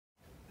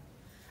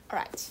All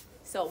right,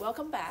 so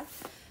welcome back.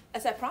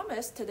 As I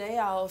promised, today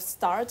I'll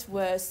start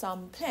with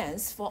some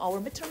plans for our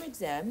midterm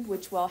exam,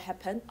 which will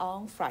happen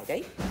on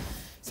Friday.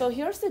 So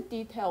here's the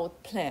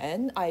detailed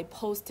plan. I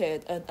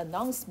posted an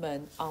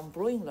announcement on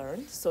Brewing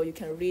Learn, so you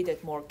can read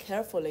it more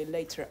carefully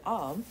later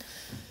on.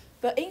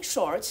 But in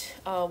short,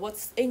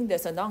 what's in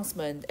this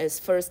announcement is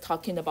first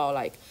talking about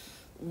like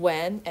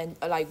when and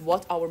like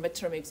what our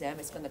midterm exam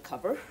is going to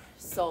cover.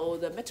 So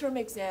the midterm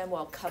exam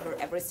will cover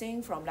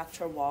everything from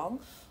lecture 1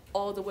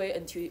 all the way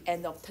until the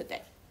end of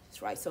today,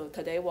 right? So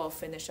today we'll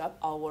finish up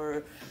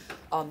our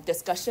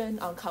discussion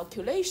on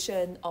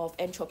calculation of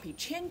entropy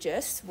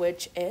changes,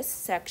 which is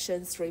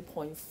section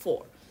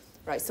 3.4,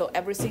 right? So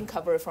everything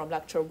covered from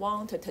lecture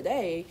 1 to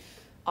today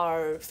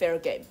are fair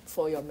game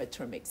for your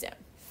midterm exam.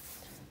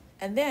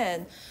 And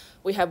then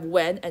we have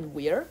when and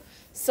where.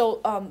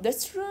 So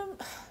this room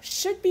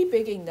should be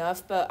big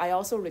enough, but I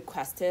also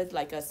requested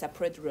like a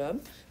separate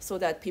room so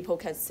that people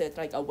can sit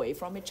like away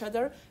from each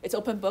other. It's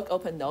open book,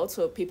 open notes,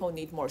 so people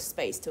need more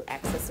space to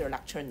access their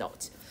lecture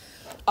notes.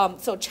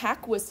 So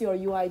check with your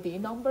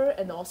UID number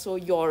and also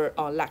your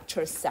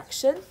lecture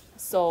section.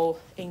 So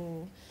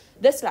in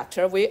this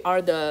lecture, we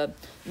are the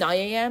 9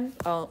 a.m.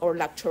 Or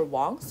lecture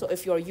 1. So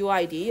if your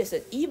UID is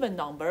an even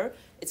number,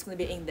 it's going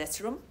to be in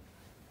this room.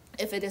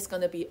 If it is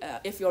going to be,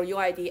 if your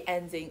UID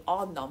ends in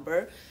odd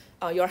number,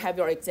 you'll have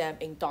your exam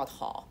in dot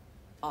hall.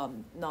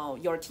 Now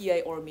your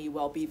TA or me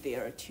will be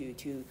there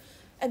to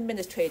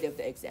administrative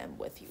the exam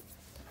with you.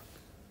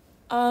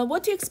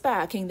 What to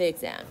expect in the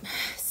exam?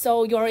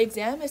 So your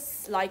exam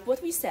is like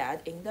what we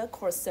said in the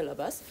course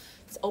syllabus.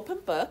 It's open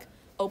book,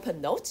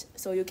 open note,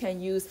 so you can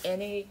use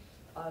any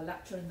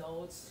lecture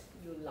notes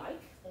you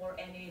like or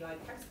any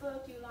like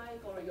textbook you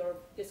like or your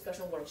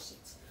discussion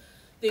worksheets.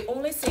 The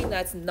only thing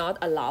that's not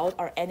allowed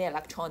are any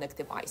electronic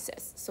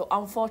devices. So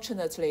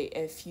unfortunately,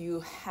 if you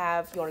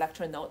have your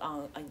lecture note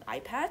on an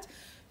iPad,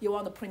 you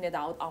want to print it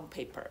out on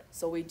paper.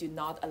 So we do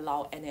not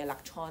allow any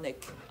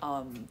electronic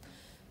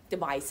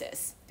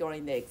devices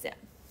during the exam.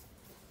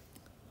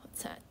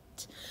 What's that?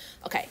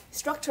 Okay,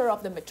 structure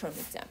of the midterm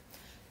exam.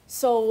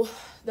 So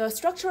the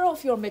structure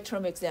of your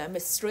midterm exam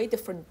is 3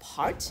 different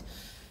parts.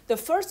 The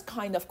first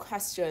kind of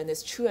question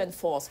is true and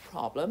false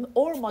problem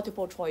or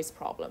multiple choice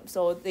problem.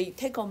 So the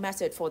take-home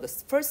message for the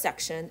first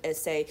section is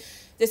say,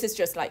 this is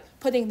just like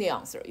putting the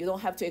answer. You don't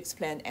have to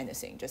explain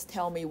anything. Just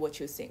tell me what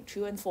you think.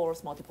 True and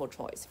false, multiple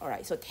choice. All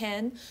right, so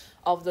 10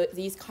 of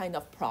these kind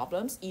of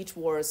problems, each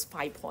worth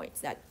 5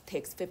 points. That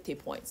takes 50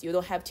 points. You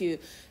don't have to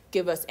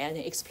give us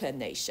any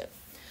explanation.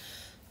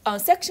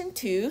 Section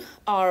 2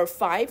 are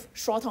 5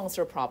 short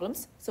answer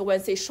problems. So when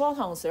I say short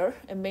answer,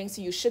 it means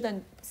you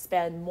shouldn't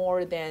spend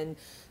more than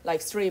like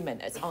 3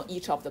 minutes on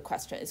each of the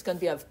questions. It's going to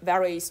be a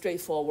very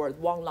straightforward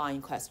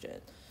one-line question,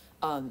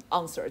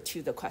 answer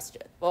to the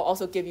question. We'll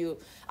also give you,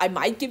 I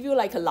might give you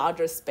like a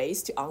larger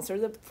space to answer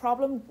the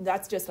problem.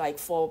 That's just like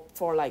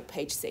for like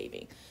page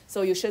saving.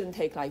 So you shouldn't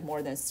take like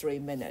more than 3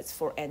 minutes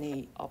for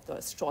any of the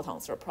short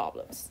answer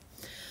problems.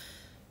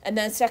 And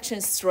then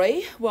section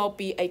 3 will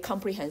be a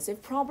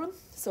comprehensive problem.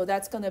 So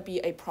that's going to be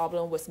a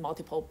problem with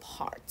multiple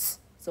parts.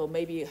 So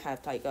maybe you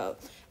have like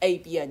A,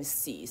 B, and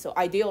C. So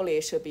ideally,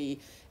 it should be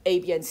A,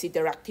 B, and C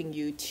directing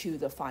you to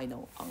the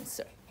final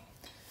answer.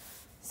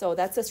 So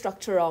that's the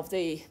structure of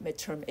the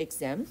midterm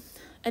exam.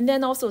 And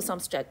then also some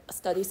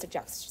study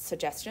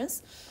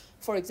suggestions.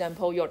 For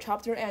example, your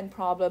chapter end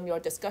problem,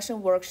 your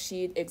discussion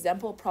worksheet,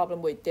 example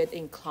problem we did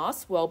in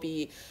class will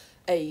be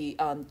a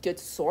good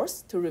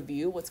source to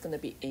review what's going to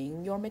be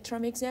in your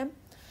midterm exam.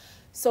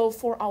 So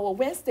for our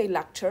Wednesday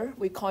lecture,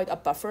 we call it a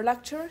buffer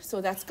lecture.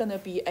 So that's going to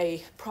be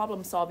a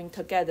problem solving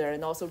together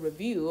and also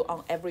review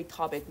on every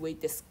topic we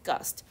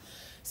discussed.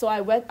 So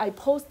I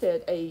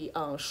posted a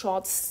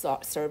short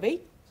survey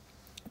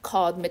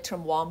called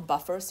Midterm 1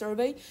 Buffer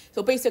Survey.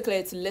 So basically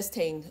it's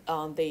listing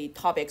the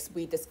topics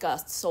we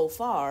discussed so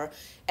far,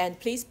 and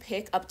please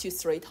pick up to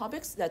 3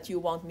 topics that you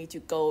want me to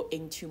go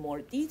into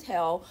more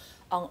detail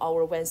on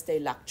our Wednesday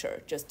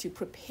lecture, just to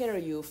prepare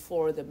you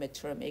for the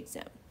midterm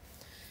exam.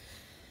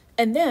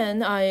 And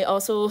then I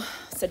also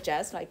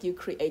suggest like you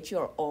create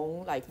your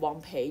own like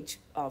 1-page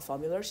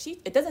formula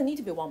sheet. It doesn't need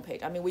to be 1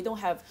 page. I mean, we don't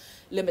have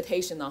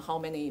limitation on how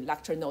many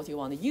lecture notes you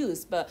want to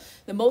use, but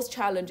the most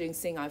challenging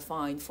thing I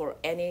find for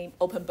any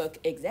open book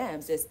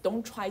exams is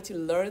don't try to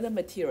learn the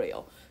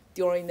material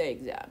during the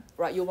exam,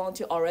 right? You want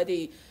to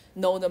already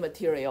know the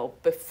material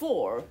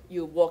before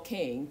you walk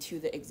into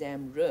the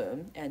exam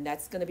room, and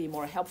that's going to be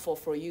more helpful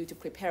for you to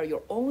prepare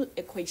your own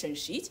equation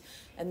sheet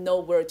and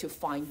know where to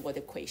find what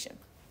equation.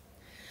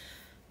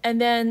 And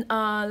then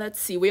let's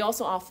see, we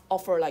also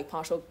offer like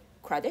partial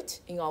credit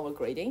in our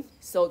grading.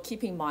 So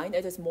keep in mind,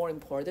 it is more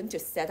important to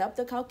set up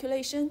the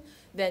calculation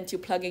than to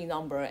plug in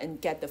number and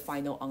get the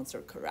final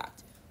answer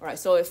correct. All right,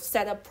 so if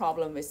setup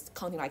problem is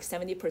counting like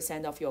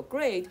 70% of your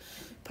grade,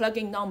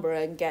 plugging number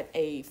and get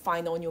a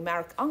final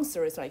numeric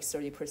answer is like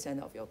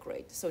 30% of your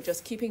grade. So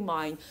just keep in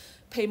mind,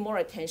 pay more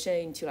attention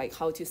into like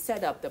how to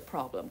set up the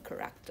problem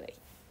correctly.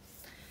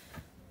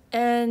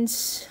 And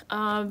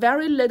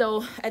very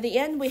little, at the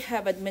end we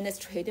have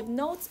administrative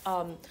notes.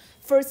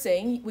 First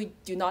thing, we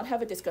do not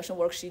have a discussion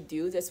worksheet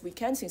due this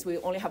weekend since we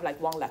only have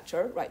like one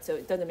lecture, right? So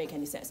it doesn't make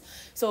any sense.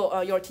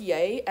 So your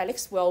TA,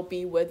 Alex, will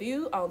be with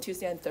you on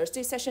Tuesday and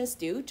Thursday sessions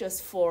due,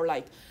 just for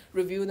like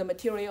review the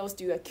materials,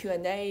 do a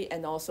Q&A,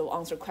 and also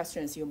answer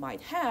questions you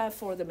might have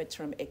for the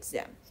midterm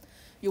exam.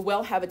 You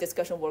will have a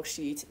discussion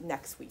worksheet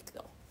next week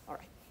though, all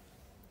right.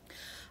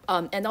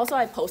 And also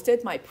I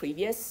posted my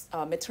previous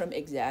midterm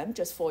exam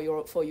just for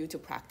you to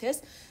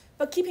practice.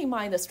 But keep in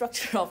mind the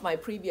structure of my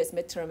previous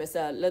midterm is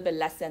a little bit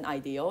less than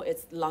ideal.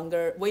 It's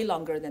longer, way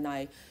longer than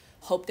I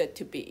hoped it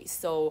to be.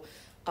 So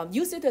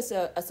use it as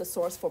a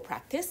source for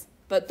practice,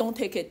 but don't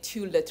take it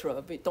too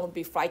literal. Don't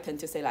be frightened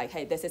to say like,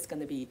 hey, this is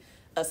going to be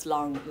as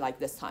long like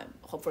this time.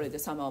 Hopefully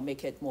this time I'll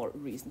make it more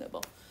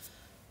reasonable.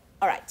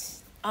 All right.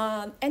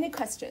 Any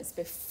questions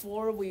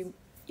before we,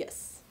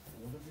 yes?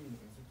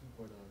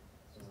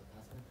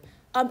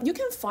 You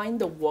can find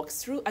the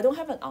walkthrough. I don't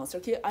have an answer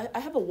key. I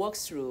have a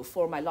walkthrough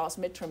for my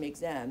last midterm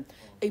exam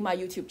in my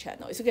YouTube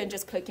channel. So you can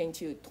just click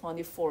into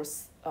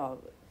 24/4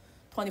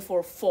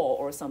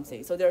 or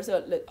something. So there's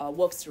a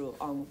walkthrough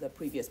on the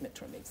previous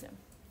midterm exam.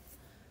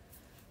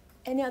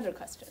 Any other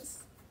questions?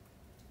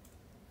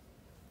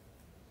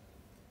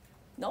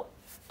 No?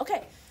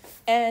 Okay.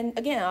 And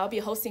again, I'll be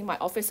hosting my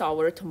office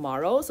hour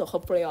tomorrow. So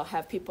hopefully I'll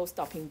have people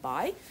stopping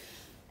by.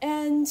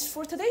 And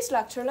for today's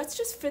lecture, let's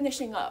just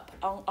finishing up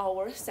on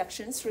our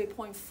section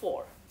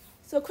 3.4.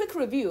 So a quick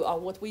review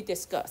on what we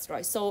discussed,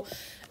 right? So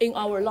in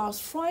our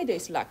last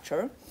Friday's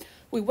lecture,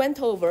 we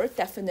went over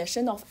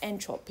definition of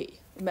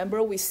entropy.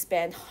 Remember, we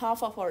spent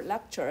half of our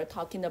lecture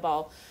talking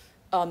about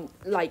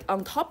like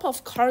on top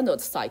of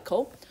Carnot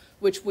cycle,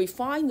 which we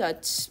find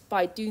that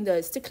by doing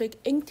the cyclic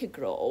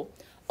integral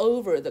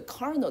over the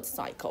Carnot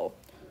cycle,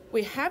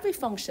 we have a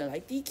function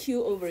like dq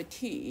over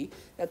t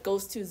that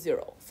goes to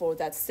 0 for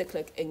that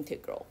cyclic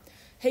integral,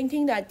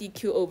 hinting that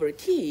dq over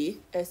t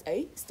is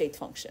a state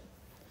function.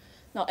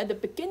 Now, at the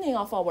beginning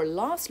of our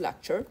last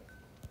lecture,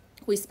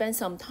 we spent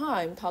some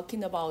time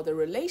talking about the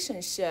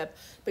relationship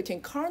between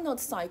Carnot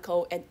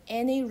cycle and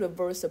any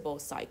reversible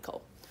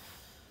cycle.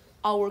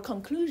 Our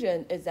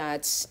conclusion is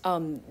that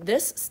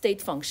this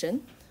state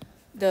function,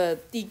 the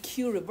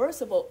dq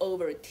reversible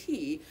over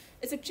t,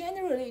 is a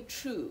generally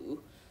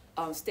true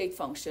state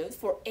function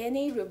for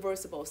any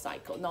reversible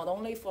cycle, not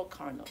only for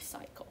Carnot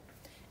cycle.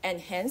 And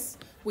hence,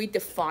 we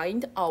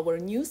defined our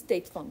new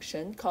state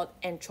function called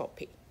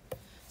entropy.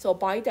 So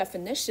by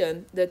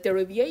definition, the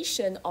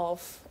derivation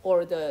of,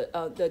 or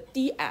the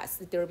ds,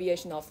 the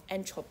derivation of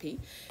entropy,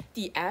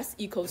 ds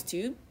equals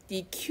to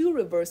dq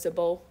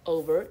reversible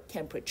over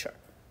temperature.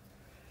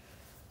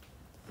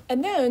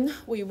 And then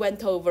we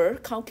went over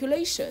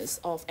calculations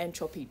of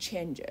entropy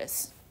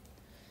changes.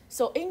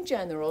 So in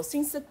general,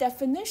 since the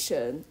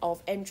definition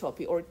of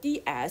entropy, or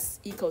ds,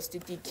 equals to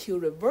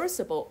dq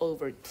reversible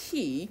over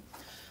t,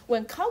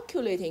 when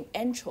calculating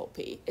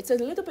entropy, it's a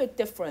little bit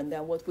different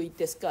than what we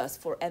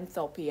discussed for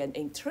enthalpy and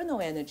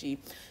internal energy.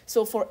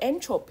 So for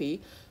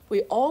entropy,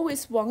 we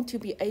always want to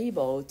be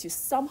able to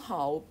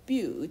somehow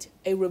build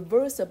a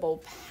reversible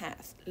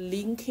path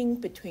linking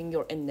between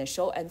your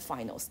initial and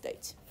final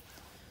state.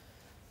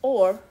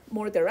 Or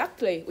more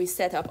directly, we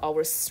set up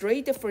our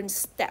 3 different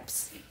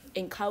steps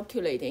in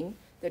calculating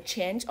the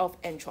change of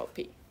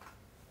entropy.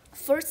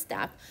 First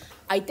step,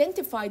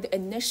 identify the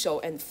initial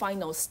and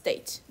final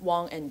state,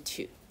 1 and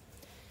 2.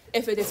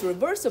 If it is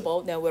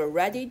reversible, then we're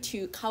ready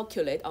to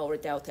calculate our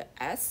delta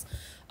S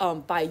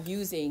by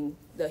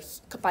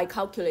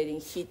calculating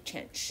heat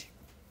change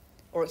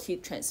or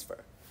heat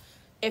transfer.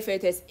 If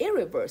it is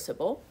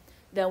irreversible,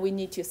 then we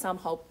need to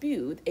somehow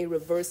build a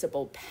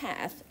reversible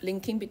path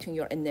linking between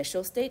your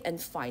initial state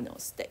and final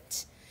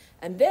state,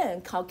 and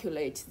then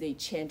calculate the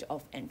change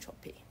of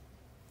entropy.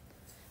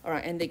 All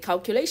right, and the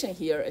calculation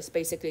here is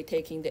basically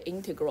taking the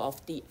integral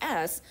of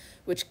ds,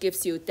 which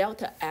gives you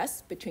delta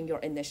S between your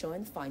initial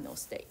and final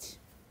state.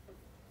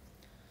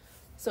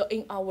 So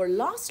in our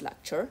last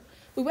lecture,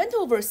 we went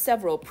over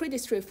several pretty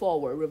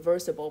straightforward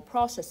reversible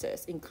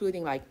processes,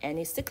 including like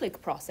any cyclic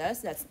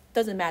process. That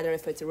doesn't matter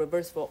if it's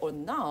reversible or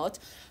not.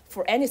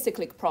 For any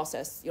cyclic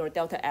process, your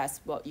delta S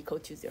will equal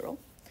to 0.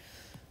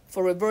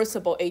 For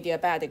reversible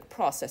adiabatic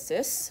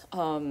processes,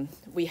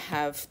 we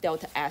have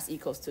delta S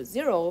equals to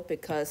 0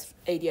 because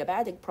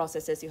adiabatic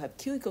processes, you have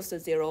Q equals to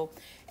 0,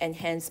 and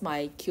hence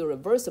my Q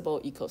reversible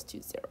equals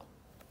to 0.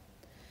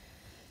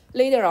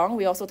 Later on,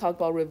 we also talk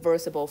about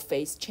reversible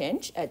phase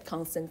change at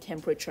constant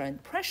temperature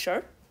and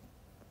pressure.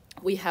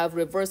 We have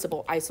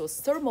reversible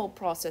isothermal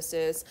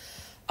processes,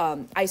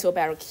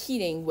 isobaric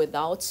heating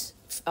without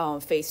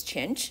phase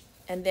change.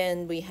 And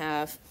then we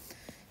have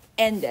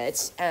ended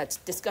at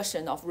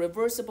discussion of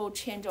reversible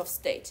change of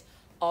state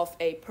of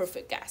a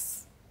perfect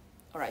gas.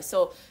 All right,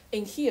 so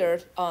in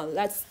here,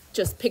 let's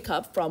just pick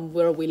up from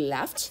where we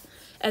left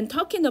and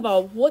talking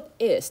about what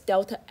is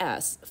delta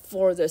S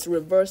for this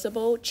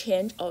reversible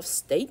change of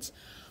state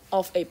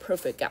of a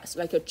perfect gas,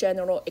 like a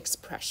general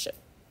expression.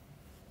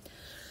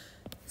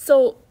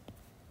 So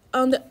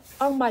on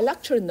my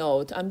lecture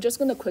note, I'm just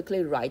going to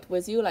quickly write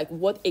with you like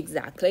what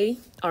exactly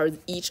are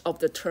each of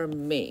the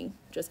term mean,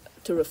 just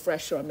to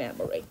refresh your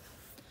memory.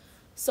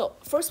 So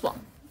first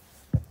one,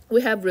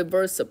 we have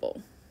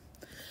reversible.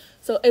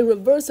 So a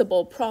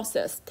reversible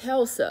process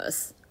tells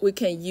us we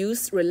can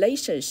use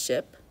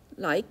relationship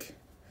like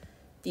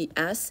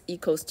ds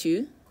equals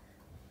to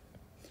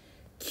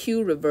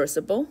Q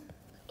reversible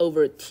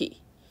over T.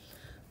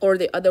 Or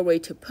the other way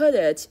to put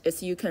it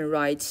is you can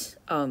write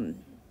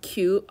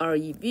Q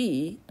REV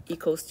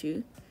equals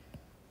to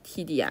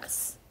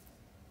TDS.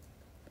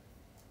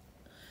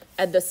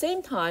 At the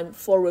same time,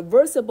 for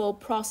reversible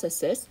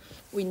processes,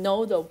 we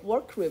know the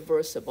work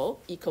reversible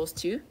equals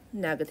to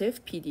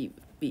negative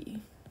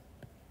PdV.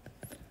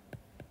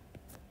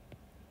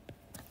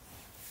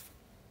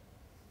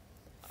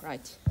 All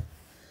right.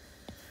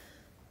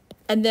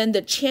 And then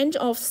the change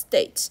of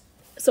state.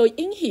 So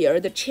in here,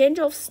 the change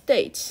of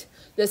state,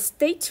 the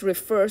state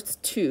refers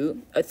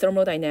to a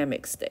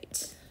thermodynamic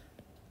state.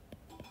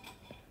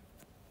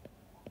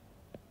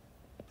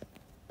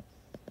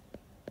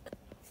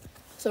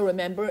 So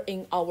remember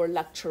in our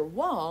lecture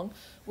 1,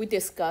 we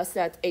discussed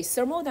that a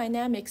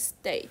thermodynamic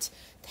state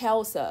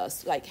tells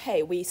us like,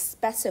 hey, we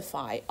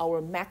specify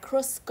our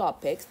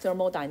macroscopic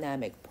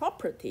thermodynamic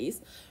properties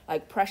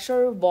like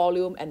pressure,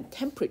 volume, and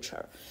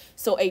temperature.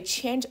 So a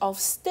change of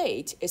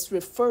state is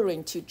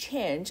referring to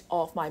change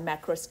of my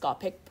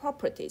macroscopic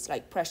properties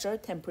like pressure,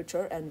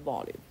 temperature, and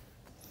volume.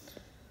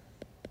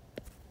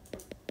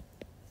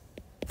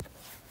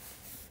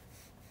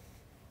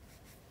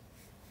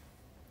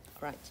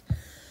 All right.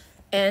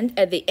 And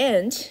at the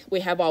end,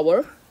 we have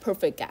our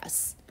perfect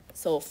gas.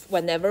 So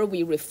whenever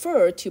we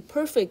refer to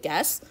perfect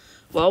gas,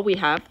 well, we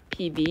have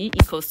PV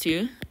equals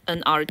to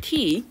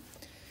nRT.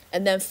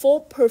 And then for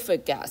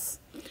perfect gas,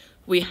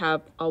 we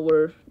have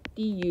our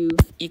du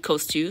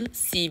equals to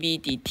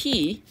Cv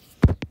dt,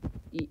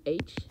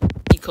 dH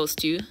equals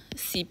to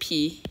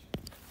Cp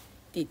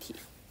dt.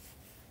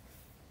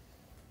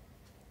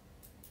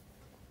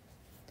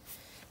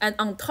 And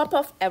on top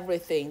of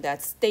everything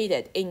that's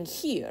stated in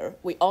here,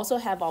 we also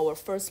have our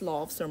first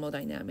law of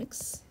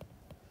thermodynamics,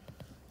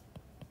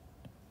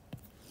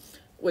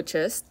 which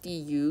is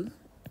du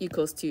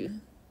equals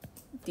to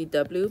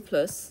dw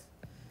plus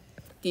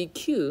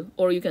dq,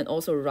 or you can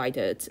also write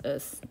it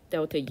as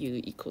delta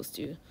u equals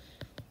to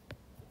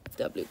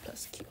w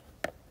plus q.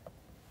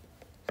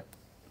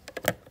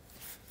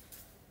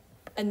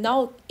 And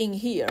now in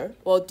here,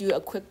 we'll do a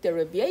quick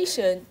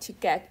derivation to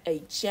get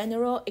a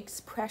general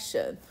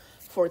expression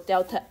for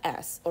delta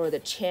S, or the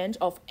change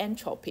of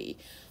entropy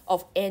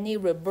of any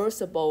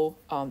reversible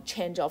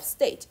change of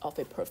state of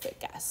a perfect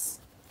gas.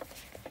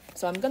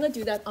 So I'm going to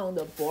do that on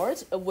the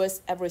board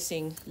with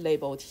everything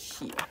labeled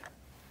here.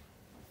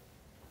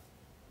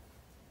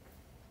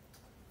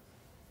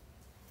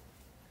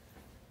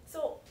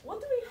 So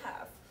what do we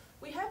have?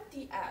 We have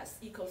ds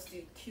equals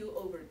to Q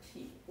over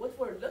T. What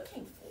we're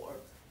looking for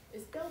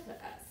is delta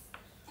S.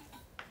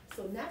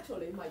 So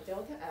naturally, my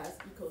delta S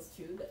equals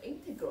to the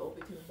integral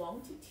between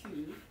 1 to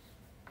 2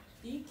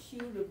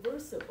 dq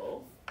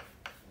reversible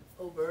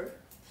over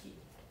T.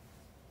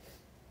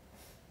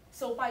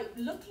 So by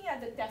looking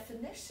at the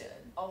definition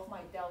of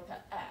my delta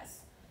S,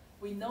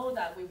 we know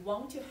that we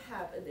want to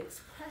have an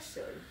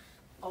expression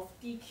of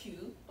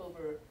dq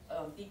over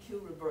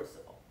dq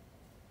reversible.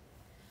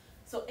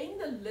 So in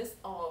the list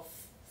of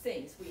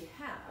things we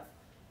have,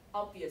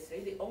 obviously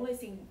the only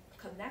thing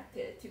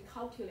connected to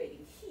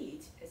calculating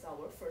heat is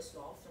our first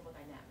law of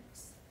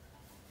thermodynamics.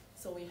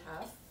 So we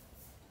have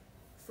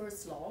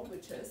first law,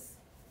 which is,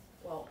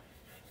 well,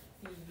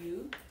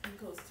 du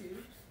equals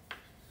to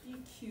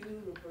dq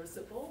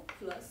reversible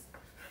plus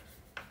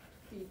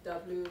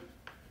dw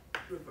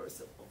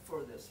reversible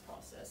for this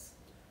process.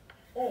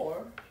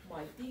 Or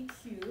my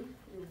dq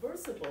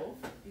reversible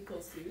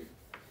equals to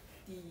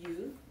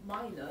du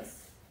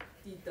minus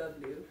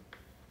dw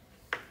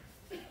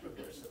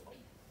reversible.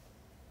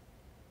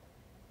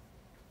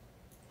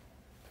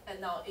 And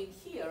now in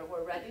here,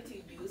 we're ready to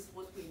use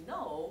what we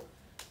know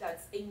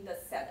that's in the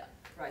setup,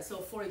 right? So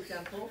for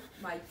example,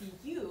 my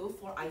du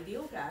for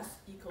ideal gas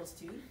equals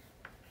to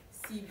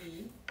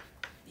Cv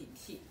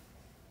dt.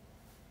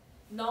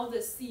 Now the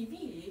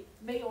Cv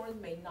may or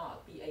may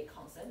not be a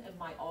constant. It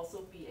might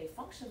also be a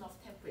function of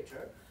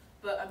temperature,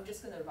 but I'm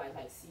just going to write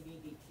like Cv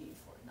dt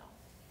for now.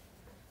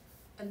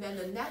 And then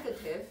the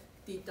negative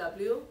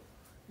dw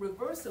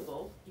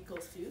reversible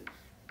equals to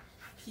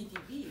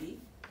PdV.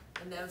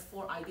 And then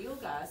for ideal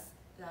gas,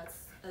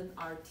 that's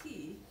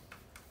nRT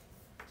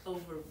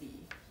over V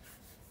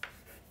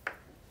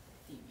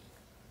dV.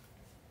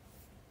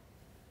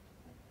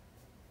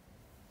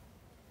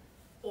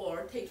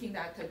 Or taking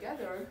that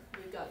together,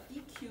 we got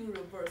dq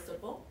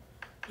reversible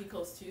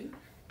equals to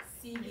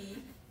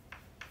Cv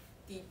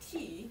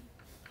dt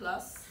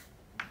plus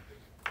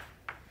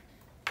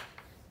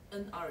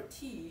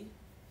nRT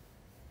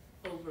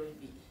over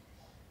V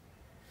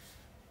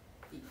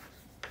dV.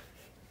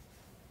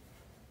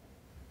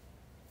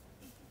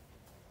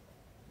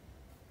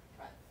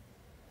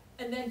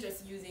 And then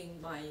just using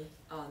my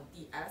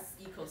ds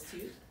equals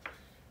to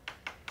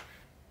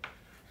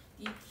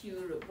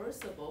dq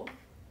reversible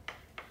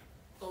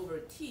over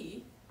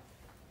t,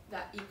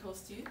 that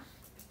equals to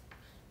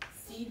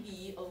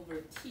cv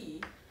over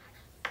t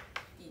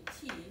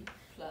dt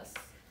plus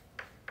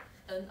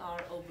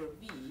nr over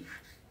v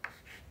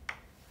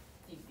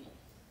dv.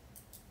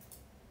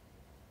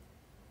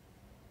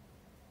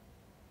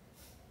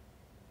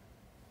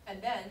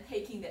 And then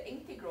taking the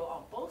integral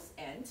on both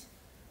ends,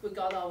 we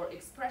got our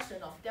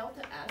expression of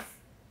delta s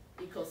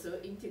equals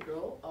to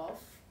integral of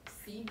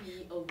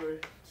cv over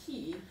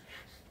t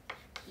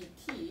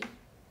dt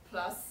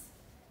plus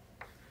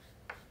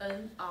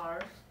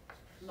nr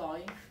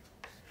ln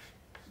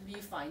v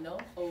final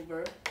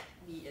over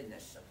v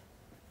initial.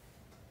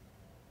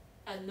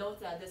 And note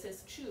that this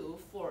is true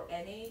for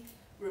any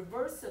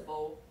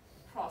reversible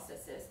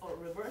processes or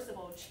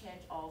reversible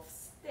change of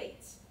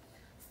state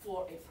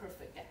for a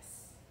perfect gas.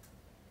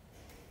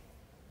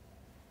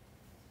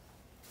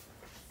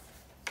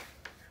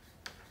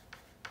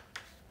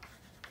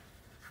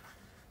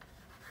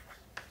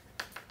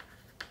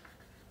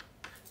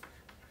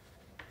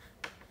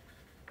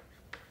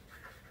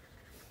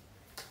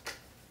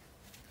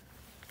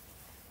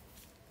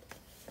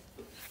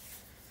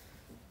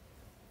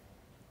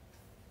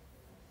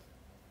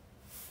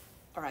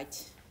 All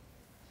right.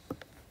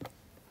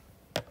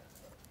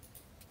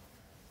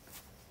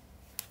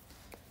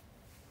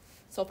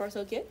 So far,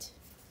 so good?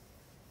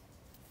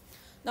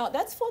 Now,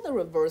 that's for the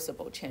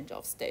reversible change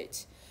of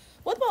state.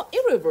 What about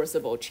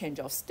irreversible change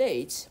of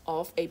state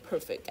of a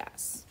perfect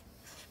gas?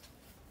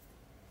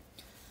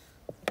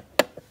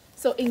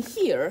 So in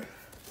here,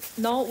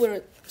 now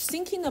we're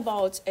thinking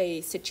about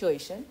a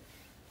situation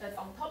that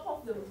on top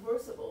of the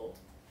reversible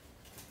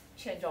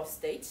change of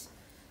state,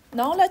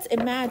 now let's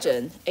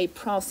imagine a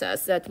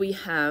process that we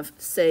have,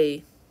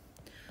 say,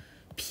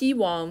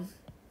 P1,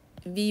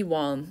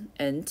 V1,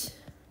 and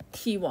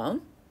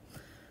T1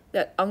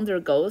 that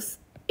undergoes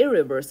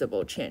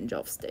irreversible change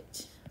of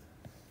state.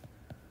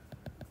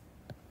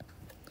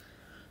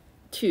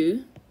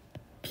 To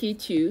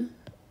P2,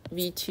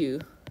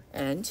 V2,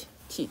 and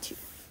T2.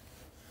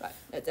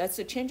 Right, that's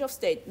the change of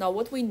state. Now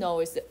what we know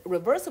is the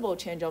reversible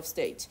change of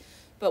state,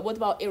 but what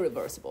about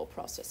irreversible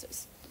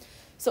processes?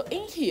 So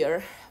in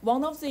here,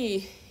 one of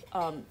the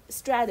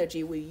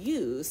strategy we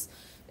use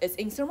is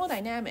in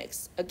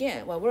thermodynamics.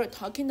 Again, when we're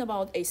talking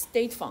about a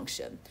state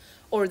function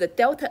or the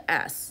delta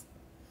S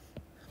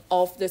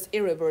of this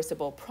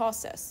irreversible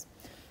process,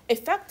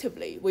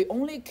 effectively, we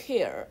only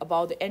care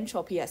about the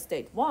entropy at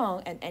state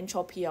 1 and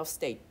entropy of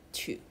state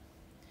 2.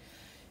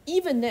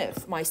 Even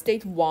if my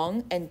state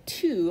 1 and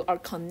 2 are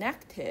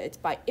connected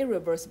by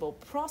irreversible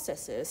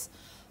processes,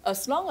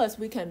 as long as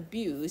we can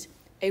build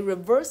a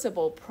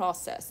reversible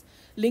process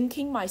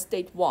linking my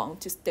state 1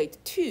 to state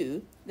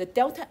 2, the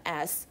delta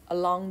S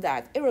along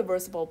that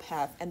irreversible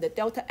path and the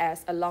delta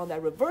S along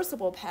that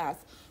reversible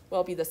path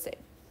will be the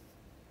same.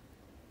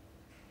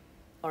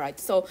 All right,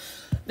 so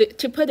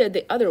to put it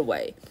the other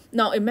way,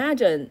 now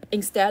imagine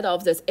instead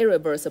of this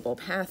irreversible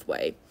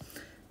pathway,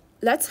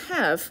 let's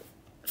have,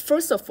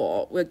 first of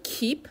all, we'll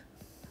keep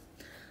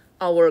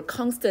our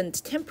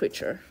constant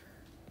temperature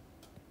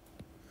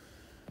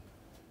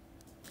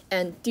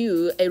and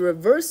do a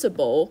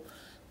reversible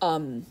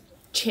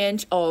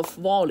change of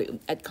volume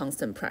at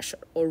constant pressure,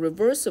 or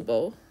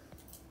reversible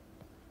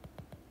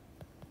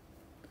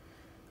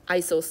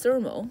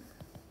isothermal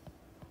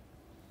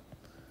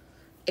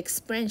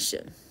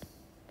expansion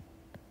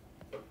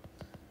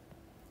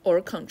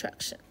or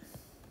contraction.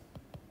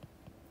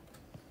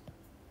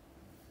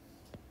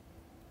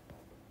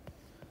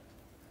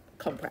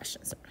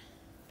 Compression, sorry.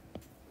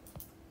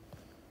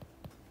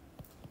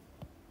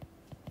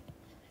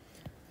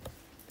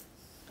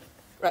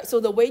 Right,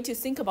 so the way to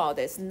think about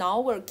this, now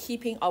we're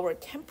keeping our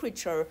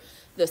temperature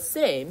the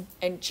same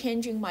and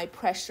changing my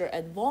pressure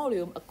and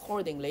volume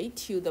accordingly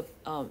to the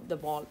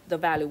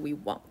value we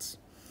want.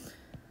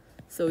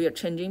 So we are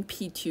changing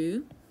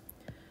P2,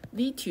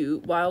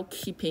 V2 while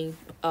keeping,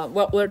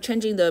 we're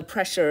changing the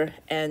pressure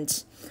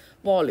and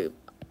volume.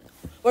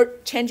 We're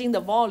changing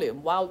the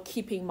volume while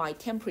keeping my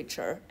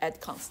temperature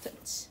at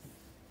constant.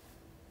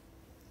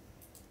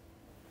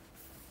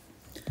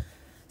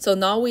 So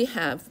now we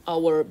have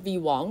our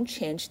V1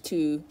 changed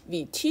to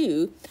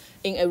V2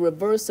 in a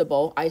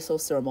reversible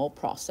isothermal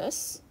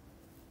process.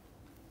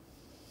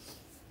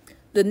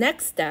 The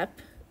next step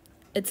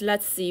is,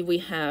 let's see, we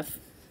have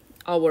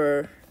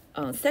our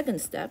second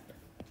step.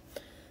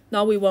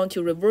 Now we want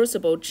to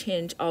reversible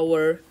change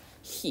our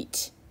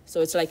heat.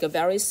 So it's like a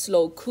very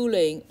slow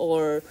cooling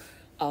or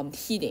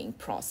heating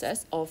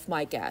process of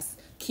my gas,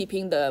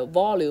 keeping the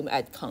volume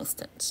at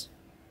constant.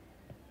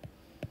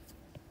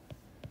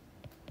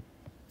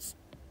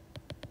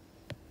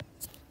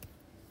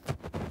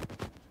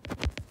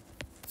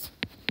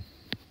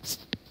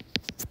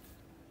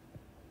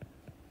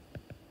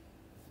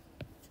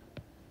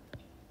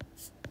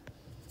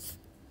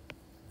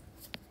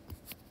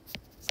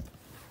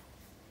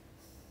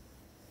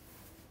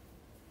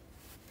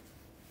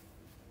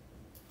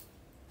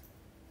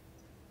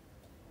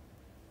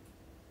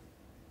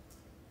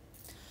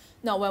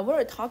 Now, when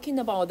we're talking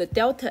about the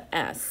delta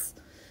S,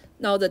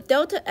 now the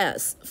delta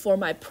S for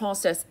my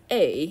process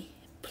A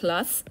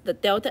plus the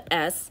delta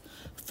S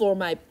for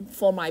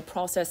my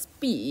process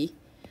B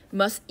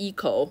must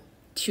equal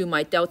to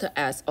my delta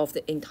S of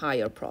the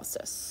entire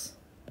process.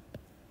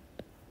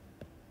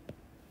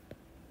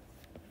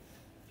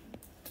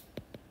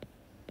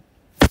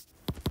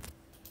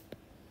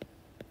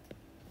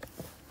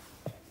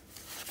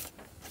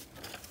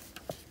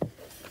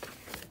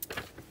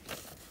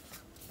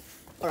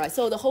 All right,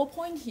 so the whole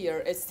point here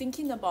is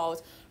thinking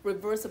about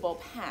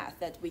reversible path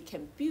that we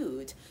can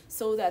build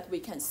so that we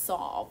can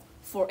solve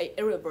for an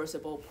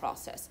irreversible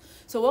process.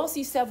 So we'll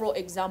see several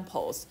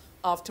examples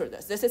after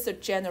this. This is a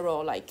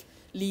general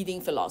leading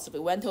philosophy.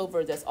 We went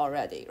over this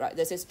already, right?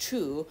 This is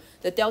true.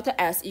 The delta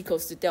S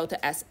equals to delta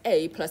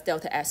SA plus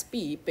delta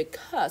SB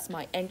because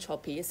my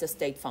entropy is a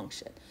state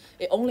function.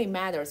 It only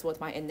matters what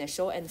my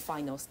initial and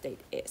final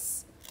state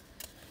is.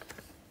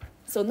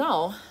 So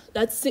now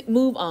let's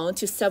move on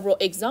to several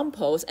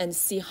examples and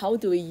see how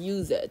do we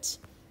use it.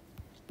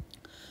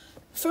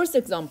 First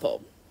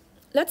example,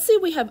 let's say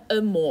we have a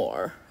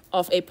mole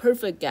of a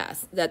perfect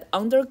gas that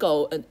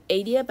undergo an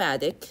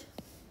adiabatic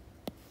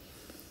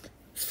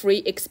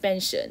free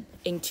expansion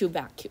into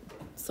vacuum.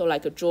 So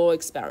like a draw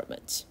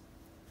experiment.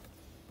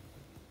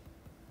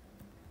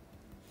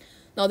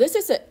 Now this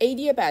is an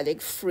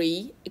adiabatic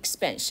free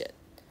expansion.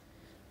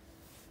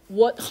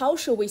 How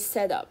should we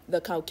set up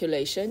the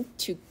calculation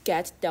to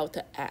get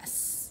delta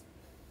S?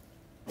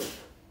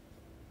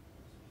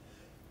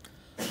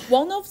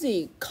 One of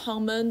the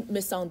common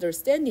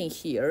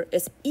misunderstandings here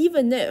is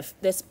even if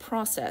this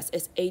process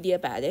is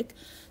adiabatic,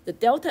 the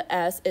delta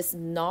S is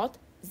not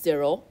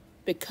 0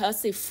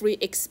 because the free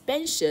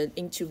expansion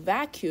into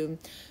vacuum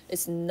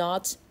is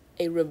not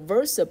a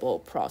reversible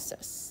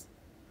process.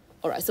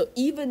 All right, so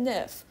even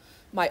if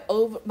my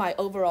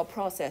overall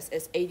process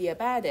is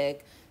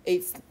adiabatic,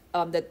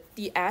 the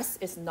ds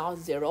is not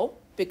 0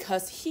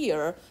 because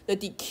here the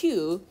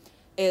dq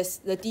is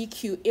the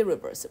dq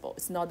irreversible.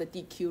 It's not the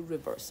dq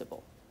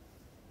reversible.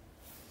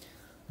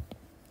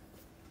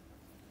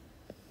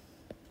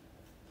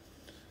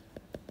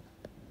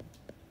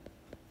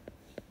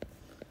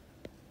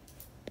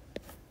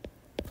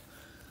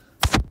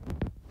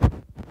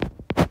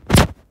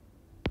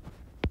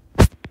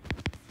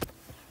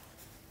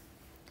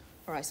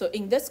 All right, so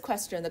in this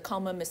question, the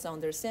common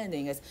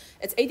misunderstanding is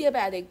it's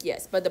adiabatic,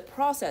 yes, but the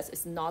process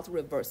is not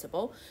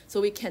reversible,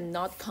 so we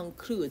cannot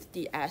conclude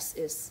ds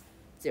is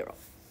 0.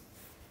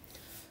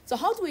 So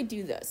how do we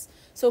do this?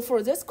 So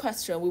for this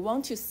question, we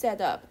want to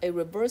set up a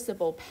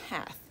reversible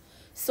path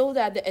so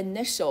that the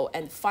initial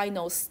and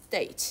final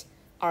state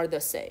are the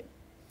same.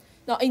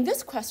 Now in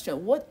this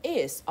question, what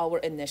is our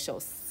initial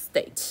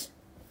state?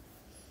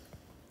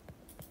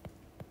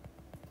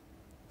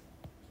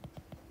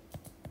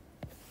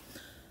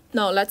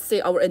 Now, let's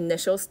say our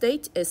initial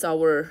state is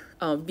our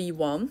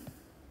V1,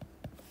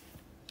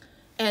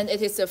 and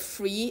it is a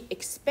free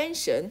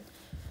expansion.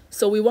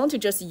 So we want to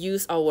just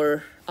use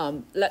our,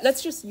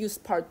 let's just use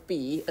part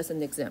B as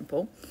an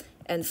example.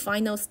 And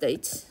final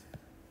state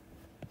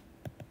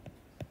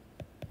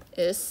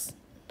is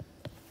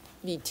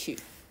V2.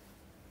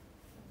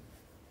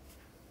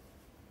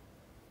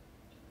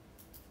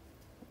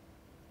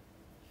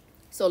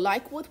 So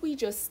like what we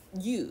just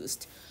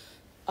used,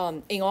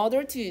 in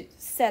order to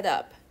set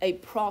up a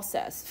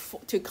process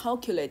to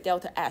calculate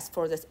delta S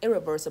for this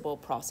irreversible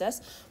process,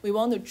 we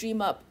want to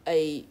dream up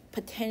a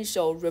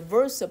potential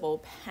reversible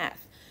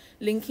path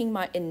linking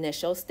my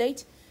initial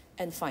state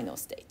and final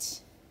state.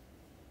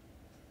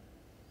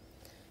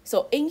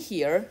 So in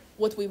here,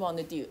 what we want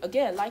to do,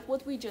 again, like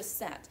what we just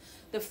said,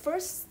 the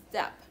first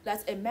step,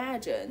 let's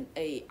imagine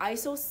an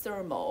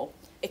isothermal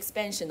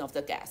expansion of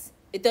the gas.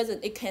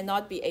 It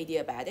cannot be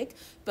adiabatic,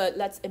 but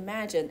let's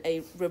imagine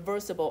a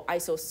reversible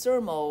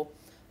isothermal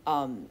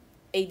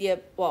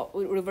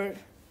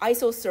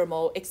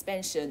isothermal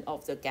expansion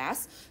of the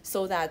gas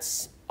so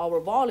that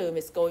our volume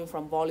is going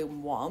from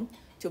volume 1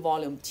 to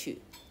volume 2.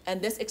 And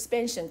this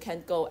expansion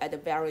can go at a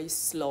very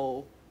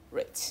slow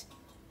rate.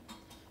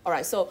 All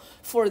right, so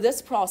for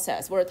this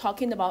process, we're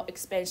talking about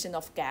expansion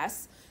of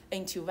gas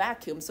into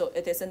vacuum. So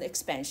it is an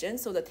expansion,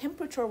 so the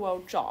temperature will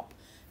drop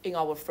in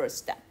our first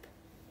step.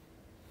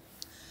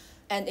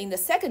 And in the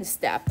second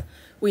step,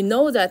 we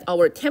know that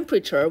our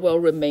temperature will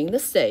remain the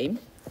same.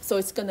 So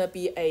it's going to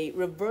be a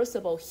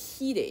reversible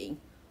heating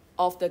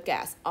of the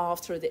gas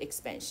after the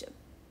expansion.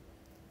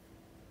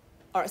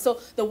 All right,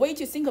 so the way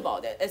to think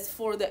about it is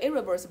for the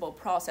irreversible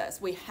process,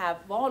 we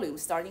have volume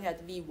starting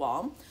at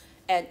V1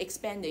 and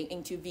expanding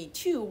into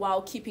V2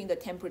 while keeping the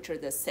temperature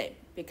the same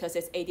because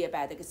it's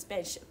adiabatic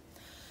expansion.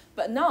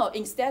 But now,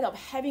 instead of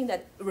having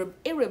that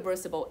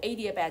irreversible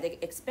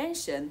adiabatic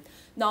expansion,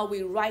 now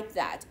we write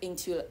that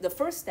into the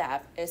first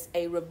step is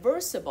a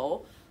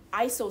reversible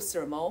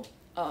isothermal,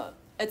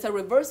 it's a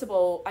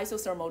reversible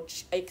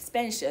isothermal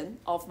expansion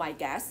of my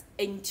gas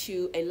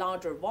into a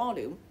larger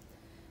volume.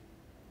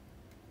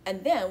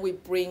 And then we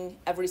bring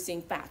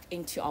everything back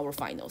into our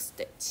final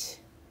state.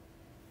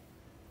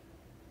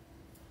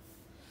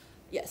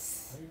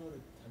 Yes. How do you know the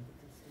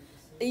temperature stays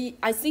the same?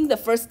 I think the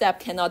first step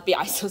cannot be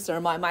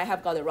isothermal. I might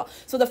have got it wrong.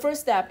 So the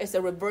first step is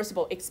a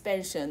reversible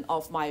expansion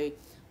of my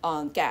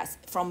gas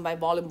from my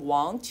volume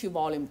 1 to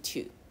volume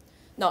 2.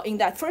 Now, in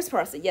that first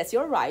process, yes,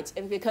 you're right.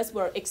 And because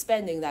we're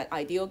expanding that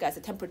ideal gas,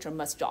 the temperature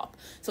must drop.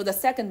 So the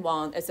second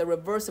one is a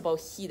reversible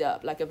heat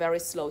up, like a very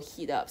slow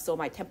heat up. So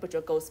my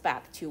temperature goes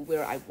back to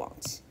where I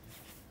want.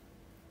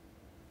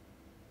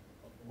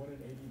 Would an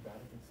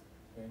adiabatic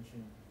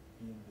expansion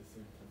be in the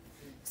same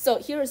temperature? So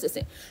here's the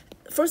thing.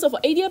 First of all,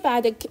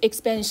 adiabatic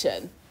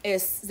expansion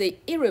is the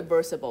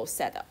irreversible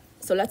setup.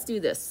 So let's do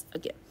this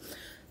again.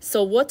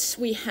 So what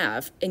we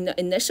have in the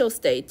initial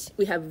state,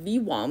 we have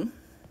V1,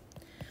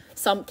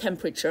 some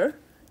temperature,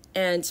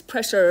 and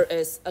pressure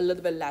is a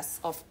little bit less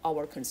of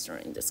our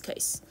concern in this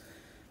case.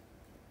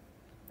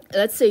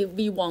 Let's say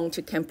V1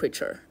 to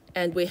temperature,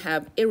 and we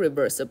have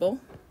irreversible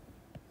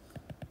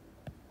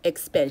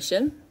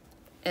expansion,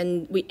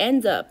 and we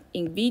end up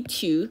in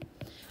V2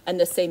 and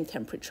the same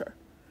temperature.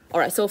 All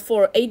right, so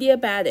for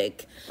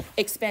adiabatic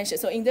expansion,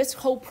 so in this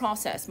whole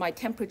process, my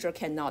temperature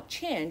cannot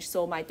change,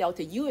 so my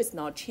delta U is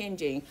not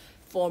changing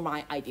for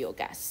my ideal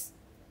gas.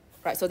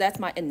 Right, so that's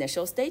my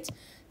initial state.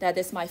 That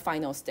is my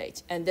final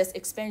state. And this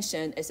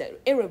expansion is an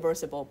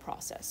irreversible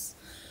process.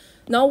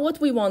 Now what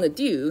we want to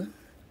do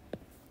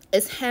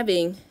is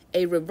having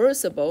a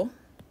reversible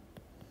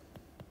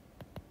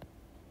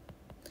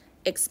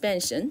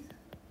expansion.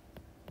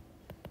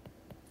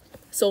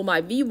 So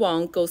my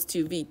V1 goes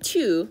to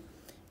V2,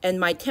 and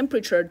my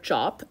temperature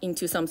drop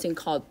into something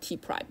called T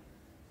prime.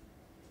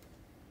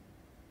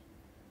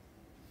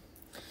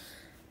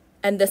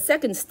 And the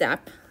second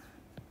step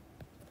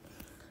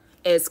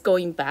is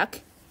going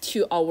back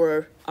to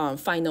our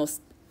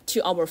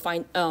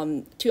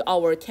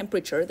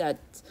temperature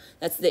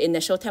that's the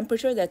initial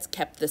temperature that's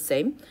kept the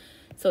same.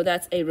 So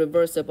that's a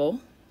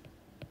reversible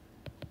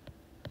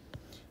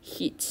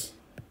heat,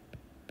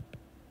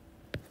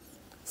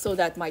 so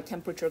that my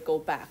temperature go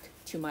back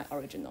to my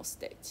original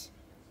state.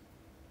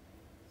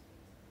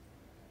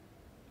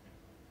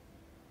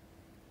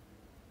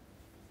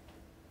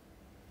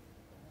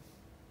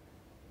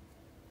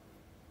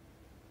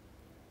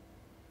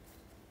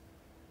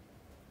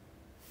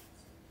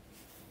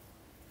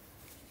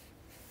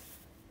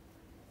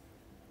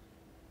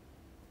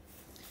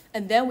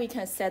 And then we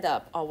can set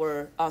up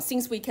our,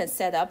 since we can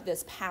set up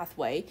this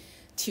pathway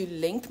to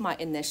link my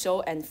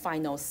initial and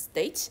final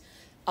state,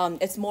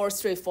 it's more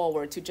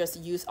straightforward to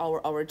just use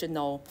our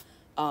original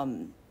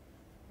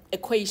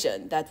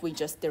equation that we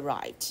just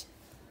derived.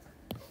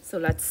 So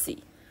let's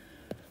see.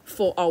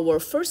 For our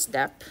first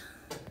step,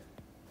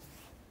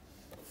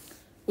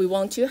 we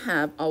want to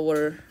have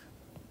our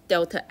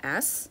delta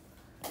S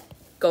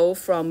go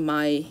from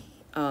my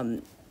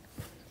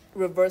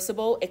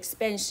reversible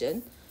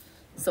expansion.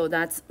 So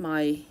that's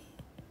my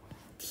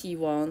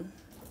T1,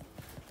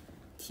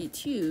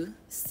 T2,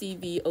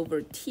 CV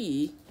over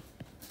T,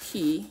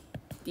 T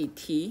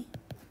dt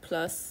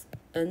plus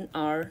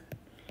NR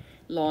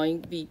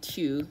ln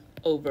V2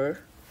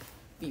 over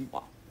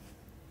V1.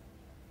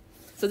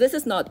 So this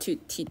is not to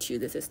T2,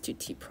 this is to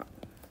T prime.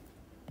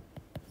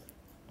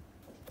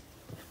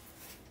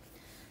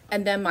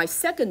 And then my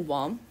second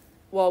one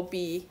will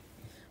be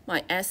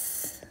my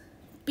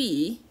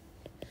SB.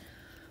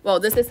 Well,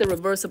 this is the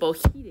reversible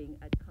heating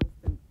at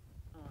constant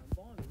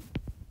volume.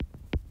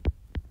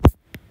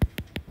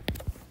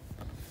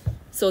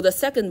 So the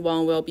second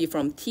one will be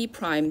from T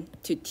prime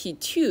to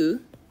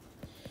T2,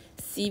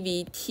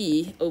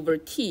 CVT over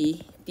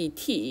T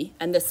dt,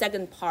 and the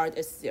second part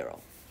is 0.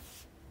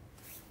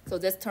 So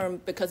this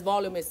term, because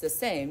volume is the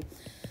same,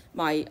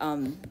 my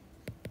ln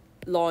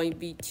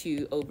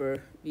V2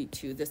 over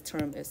V2, this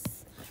term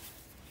is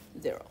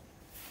 0.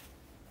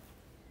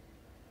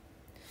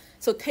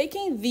 So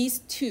taking these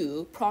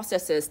two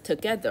processes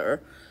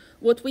together,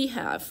 what we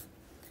have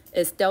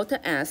is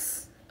delta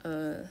S.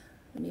 Let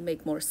me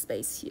make more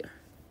space here.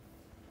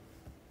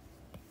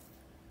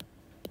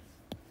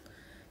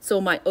 So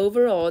my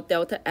overall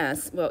delta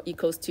S will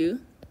equals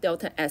to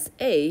delta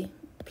SA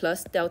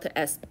plus delta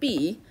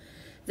SB.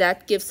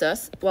 That gives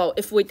us, well,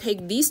 if we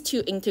take these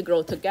two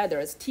integral together,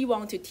 it's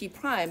T1 to T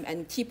prime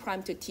and T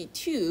prime to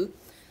T2,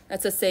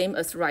 that's the same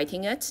as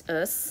writing it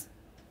as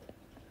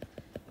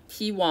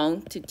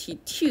T1 to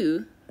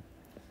T2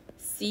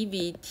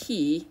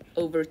 CVT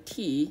over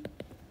T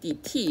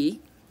dt,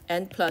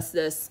 and plus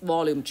this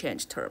volume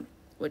change term,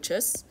 which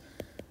is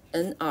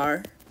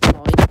NR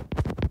ln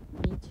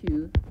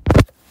V2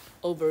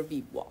 over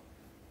V1.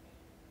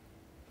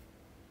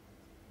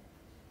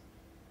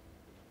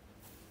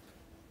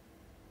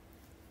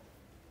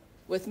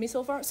 With me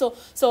so far?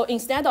 So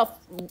instead of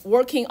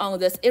working on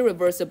this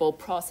irreversible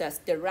process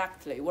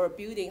directly, we're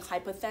building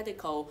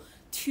hypothetical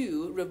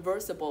two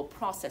reversible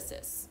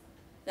processes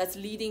that's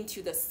leading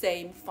to the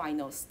same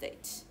final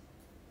state.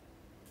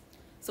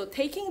 So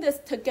taking this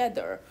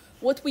together,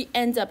 what we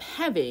end up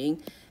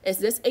having is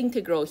this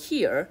integral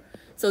here.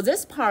 So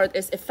this part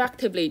is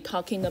effectively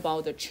talking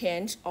about the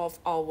change of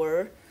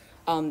our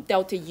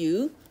delta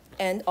U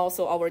and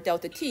also our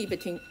delta T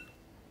between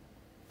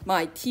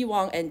my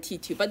T1 and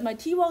T2. But my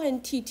T1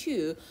 and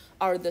T2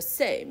 are the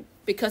same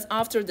because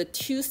after the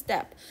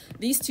two-step,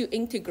 these two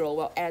integral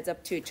will add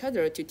up to each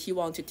other to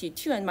T1 to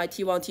T2, and my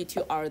T1,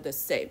 T2 are the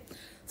same.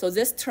 So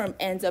this term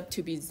ends up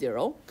to be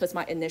 0 because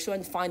my initial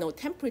and final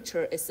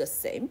temperature is the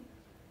same.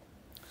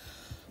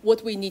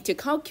 What we need to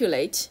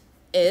calculate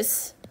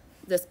is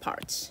this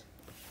part,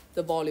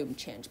 the volume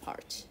change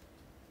part.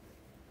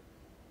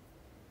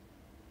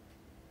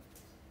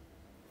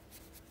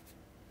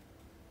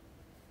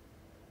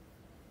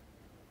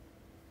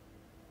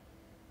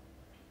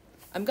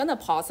 I'm going to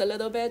pause a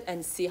little bit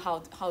and see how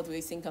do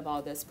we think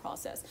about this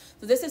process.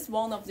 So this is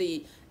one of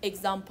the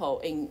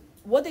example in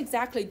what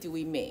exactly do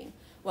we mean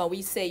when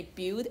we say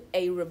build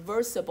a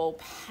reversible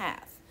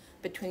path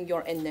between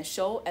your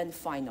initial and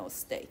final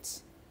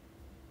state.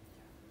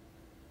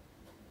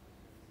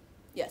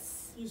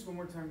 Yes? Can you just one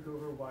more time go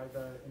over why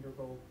the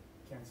integral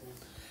cancels?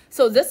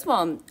 So this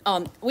one,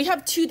 we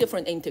have two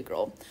different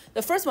integral.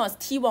 The first one is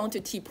T1 to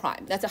T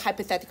prime. That's a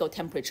hypothetical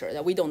temperature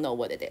that we don't know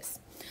what it is.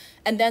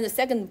 And then the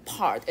second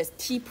part is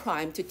T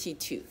prime to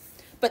T2.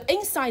 But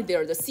inside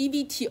there, the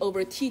CVT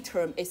over T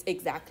term is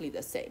exactly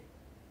the same.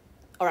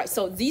 All right,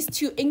 so these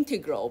two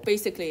integral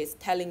basically is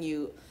telling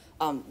you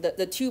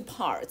the two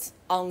parts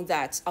on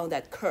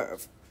that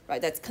curve,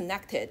 right, that's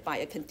connected by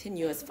a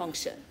continuous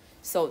function.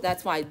 So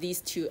that's why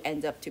these two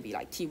end up to be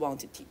like T1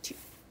 to T2.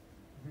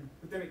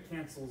 But then it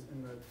cancels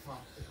in the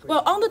top equation.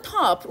 Well, on the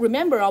top,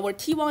 remember our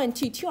T1 and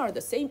T2 are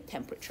the same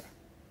temperature.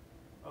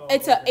 Oh,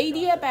 It's okay, an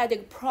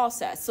adiabatic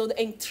process, so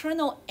the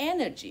internal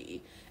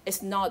energy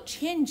is not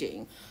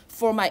changing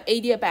for my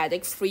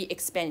adiabatic free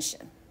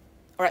expansion.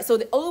 All right, so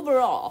the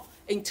overall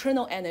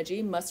internal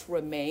energy must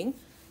remain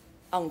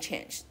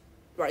unchanged.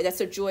 Right,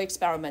 that's a Joule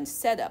experiment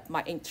setup.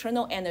 My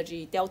internal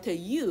energy delta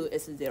U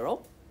is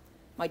 0.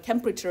 My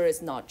temperature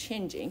is not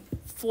changing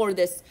for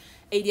this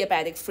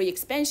adiabatic free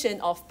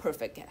expansion of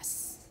perfect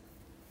gas.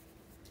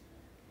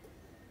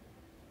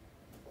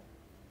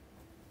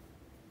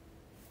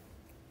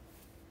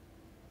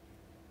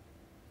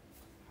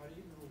 How do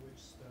you know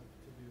which step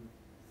to do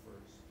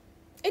first?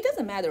 It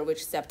doesn't matter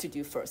which step to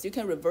do first. You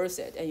can reverse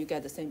it and you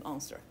get the same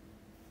answer.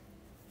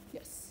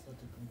 Yes? So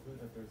to conclude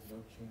that there's no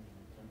change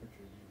in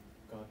temperature,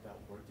 you got that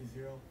work is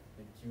 0,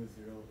 and Q is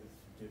 0 is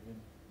given,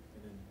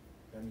 and then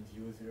that means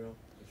U is 0,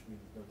 which means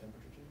no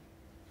temperature change?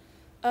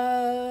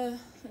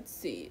 Let's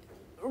see.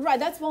 Right,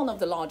 that's one of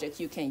the logic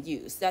you can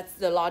use. That's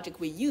the logic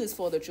we use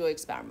for the Joule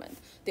experiment.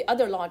 The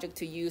other logic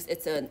to use,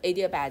 it's an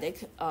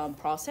adiabatic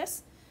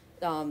process.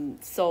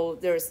 So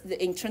there's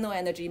the internal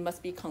energy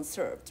must be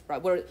conserved,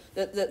 right? Where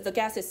the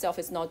gas itself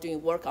is not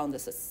doing work on the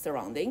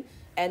surrounding,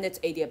 and it's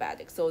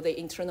adiabatic. So the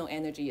internal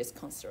energy is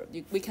conserved.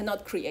 We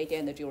cannot create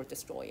energy or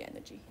destroy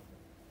energy.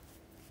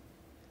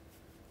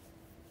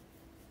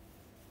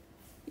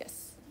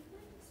 Yes? Do you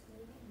mind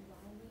explaining why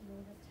we know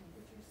that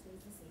temperature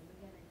stays the same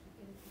again? I keep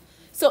getting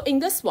confused. So in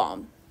this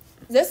one,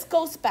 this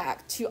goes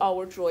back to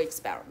our Joule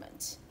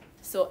experiment.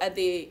 So I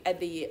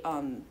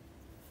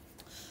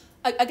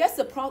guess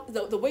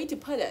the way to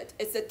put it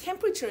is the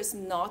temperature is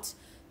not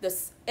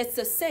it's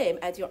the same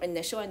at your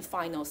initial and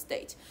final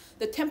state.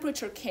 The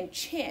temperature can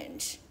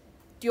change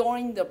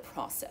during the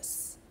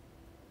process.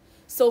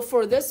 So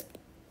for this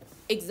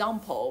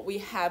example, we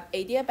have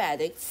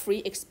adiabatic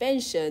free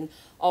expansion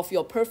of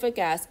your perfect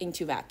gas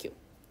into vacuum.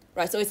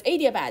 Right, so it's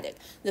adiabatic.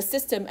 The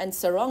system and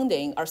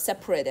surrounding are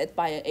separated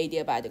by an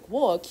adiabatic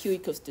wall, Q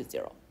equals to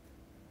 0.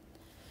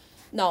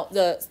 Now,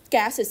 the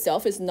gas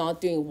itself is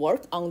not doing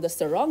work on the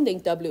surrounding,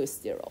 W is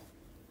 0.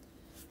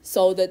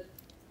 So the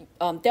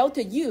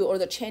delta U, or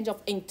the change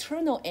of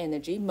internal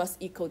energy, must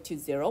equal to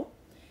 0.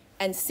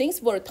 And since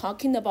we're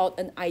talking about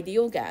an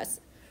ideal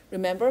gas,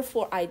 remember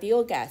for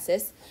ideal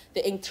gases,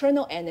 the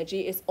internal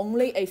energy is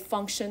only a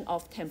function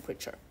of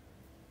temperature.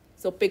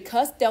 So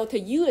because delta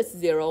U is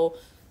 0,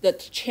 the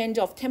change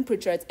of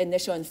temperature at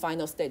initial and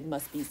final state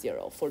must be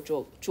 0 for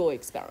Joule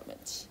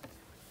experiment. So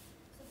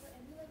for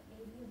any like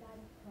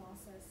adiabatic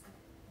process,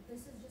 this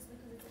is just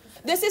because it's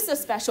like a This is a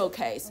special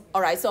case,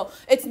 all right? So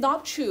it's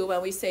not true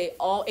when we say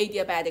all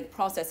adiabatic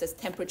processes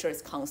temperature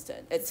is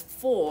constant. It's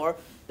for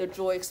the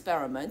Joule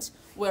experiment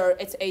where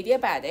it's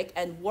adiabatic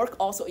and work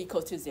also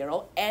equals to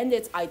 0 and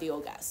it's ideal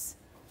gas.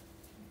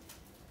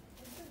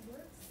 Is the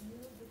work 0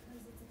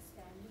 because it's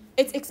expanding?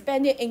 It's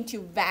expanding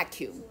into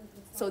vacuum.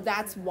 So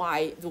that's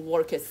why the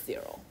work is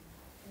 0.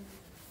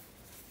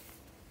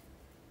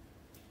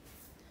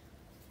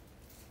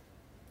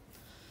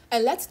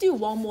 And let's do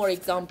one more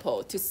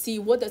example to see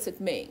what does it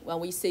mean when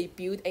we say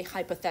build a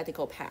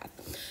hypothetical path.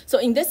 So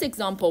in this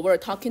example, we're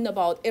talking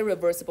about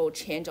irreversible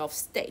change of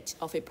state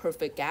of a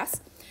perfect gas.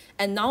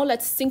 And now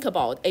let's think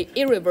about an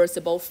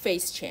irreversible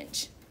phase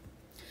change.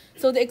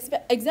 So the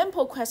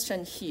example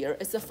question here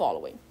is the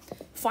following.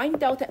 Find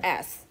delta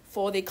S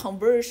for the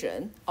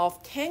conversion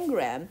of 10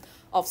 grams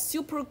of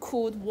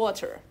supercooled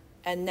water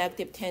at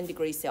 -10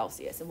 degrees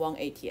Celsius, 1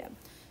 atm,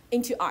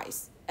 into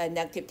ice at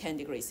negative 10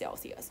 degrees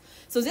Celsius.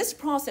 So this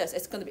process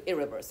is going to be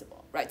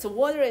irreversible, right? So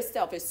water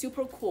itself is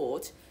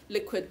supercooled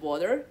liquid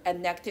water at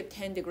negative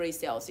 10 degrees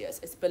Celsius.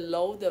 It's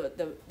below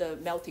the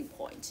melting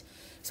point.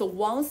 So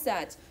once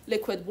that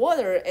liquid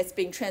water is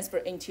being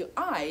transferred into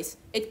ice,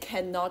 it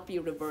cannot be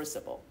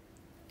reversible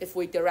if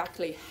we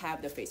directly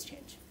have the phase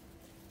change.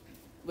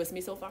 With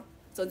me so far?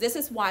 So this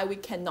is why we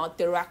cannot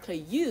directly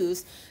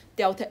use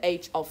delta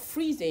H of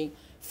freezing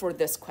for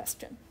this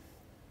question.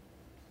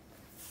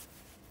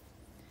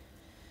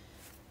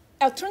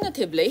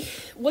 Alternatively,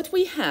 what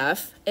we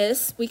have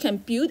is we can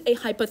build a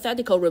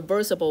hypothetical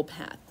reversible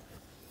path.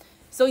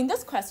 So in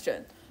this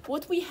question,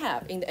 what we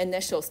have in the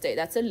initial state,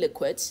 that's a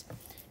liquid,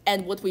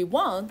 and what we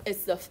want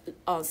is the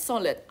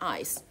solid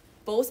ice,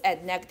 both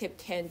at negative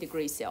 10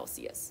 degrees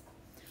Celsius.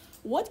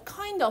 What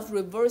kind of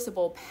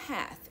reversible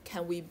path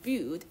can we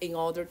build in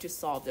order to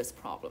solve this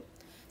problem?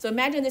 So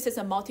imagine this is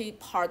a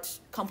multi-part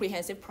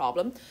comprehensive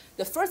problem.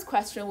 The first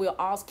question we'll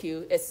ask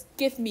you is,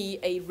 give me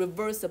a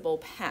reversible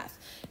path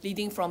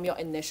leading from your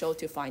initial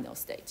to final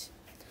state.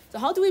 So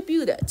how do we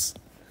build it?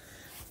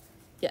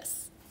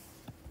 Yes?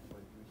 When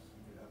you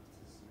heat it up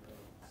to 0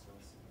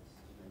 Celsius,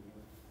 and then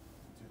you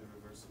do the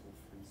reversible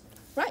freezing.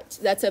 Right,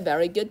 that's a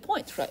very good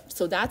point, right?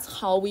 So that's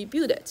how we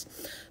build it.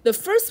 The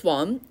first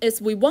one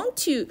is we want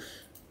to,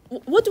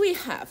 what do we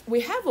have?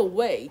 We have a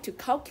way to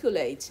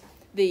calculate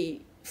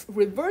the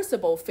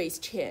reversible phase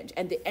change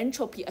and the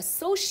entropy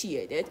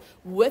associated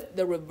with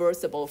the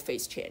reversible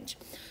phase change.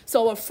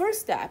 So our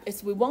first step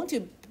is we want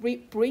to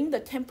bring the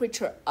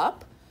temperature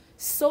up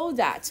so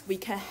that we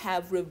can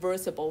have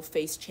reversible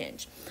phase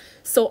change.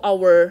 So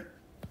our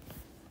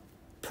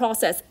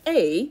process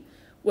A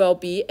will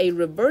be a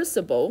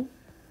reversible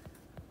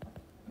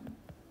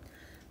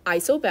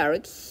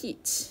isobaric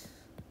heat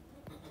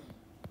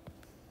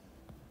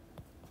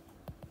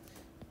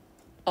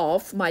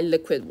of my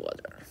liquid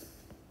water.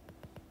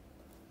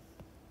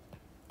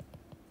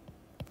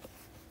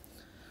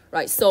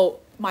 Right,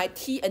 so my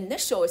T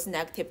initial is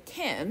negative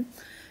 10.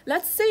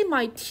 Let's say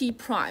my T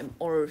prime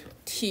or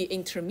T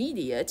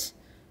intermediate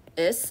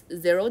is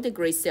 0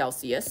 degrees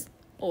Celsius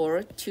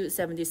or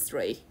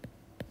 273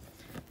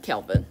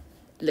 Kelvin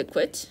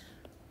liquid.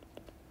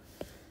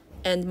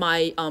 And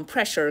my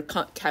pressure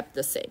kept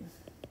the same.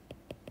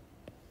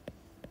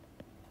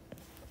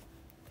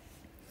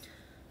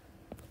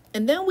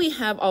 And then we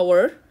have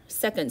our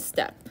second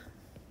step,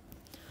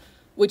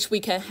 which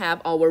we can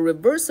have our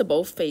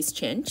reversible phase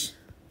change.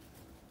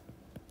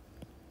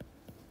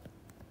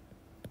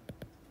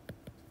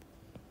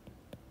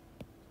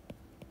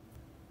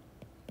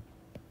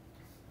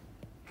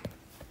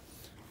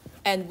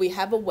 And we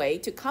have a way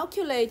to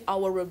calculate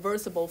our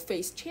reversible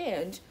phase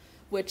change,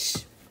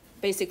 which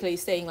basically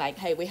saying like,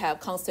 hey, we have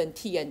constant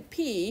T and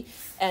P,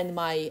 and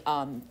my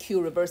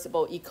Q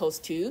reversible equals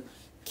to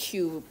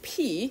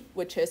QP,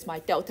 which is my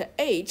delta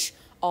H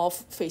of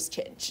phase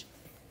change.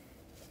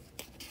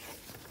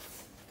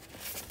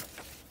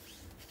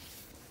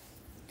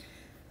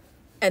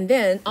 And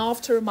then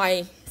after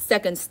my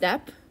second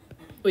step,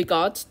 we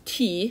got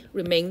T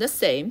remain the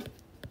same,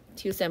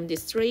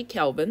 273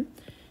 Kelvin,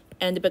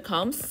 and it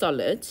becomes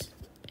solid,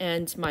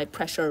 and my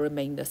pressure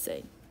remain the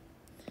same.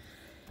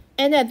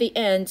 And at the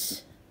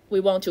end, we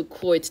want to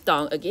cool it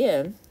down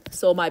again.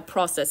 So my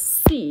process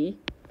C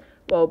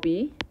will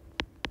be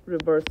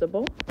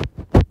reversible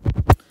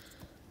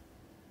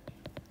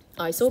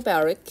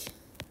isobaric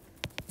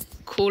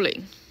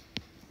cooling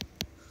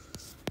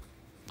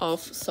of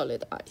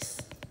solid ice.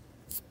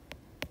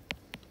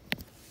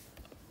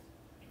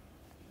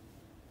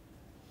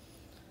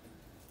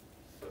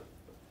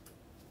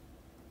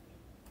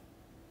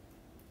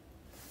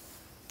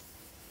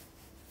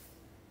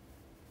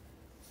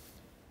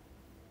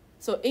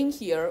 So in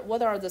here,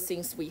 what are the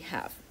things we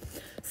have?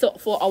 So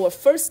for our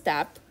first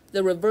step,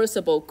 the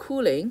reversible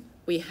cooling,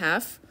 we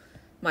have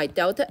my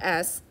delta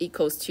S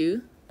equals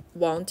to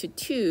 1 to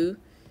 2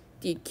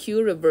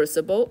 dq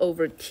reversible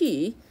over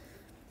T,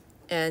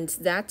 and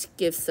that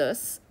gives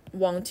us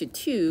 1 to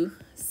 2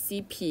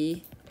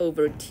 Cp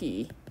over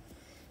T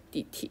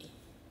dt.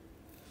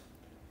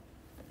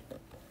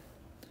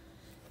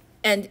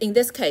 And in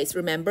this case,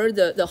 remember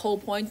the whole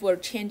point we're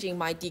changing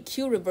my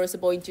dq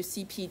reversible into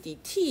Cp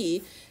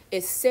dt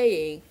is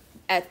saying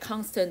at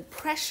constant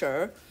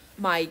pressure,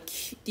 my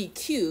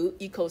dq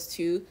equals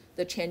to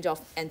the change of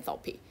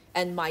enthalpy,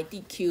 and my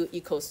dq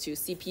equals to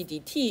Cp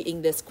dt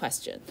in this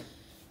question.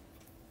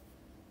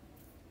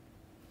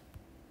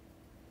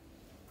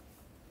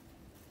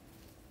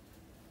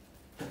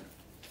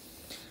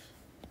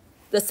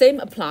 The same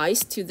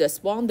applies to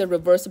this one, the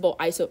reversible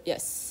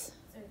yes.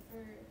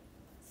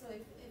 So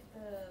if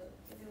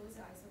it was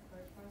an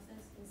isobaric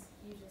process,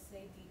 you just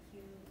say dq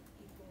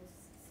equals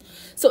C.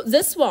 So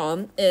this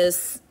one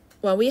is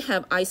when we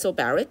have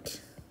isobaric,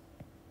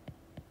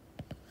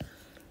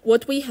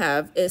 what we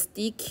have is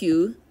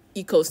dq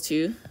equals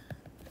to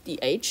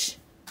dh.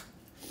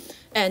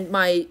 And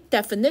my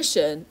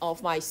definition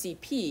of my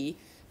Cp,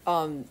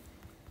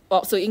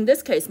 well, so in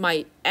this case,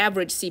 my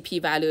average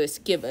Cp value is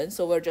given,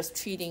 so we're just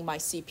treating my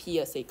Cp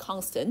as a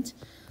constant.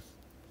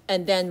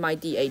 And then my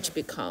DH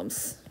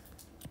becomes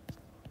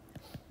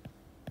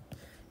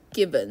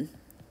given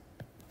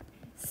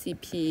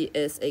CP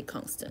is a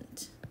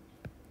constant.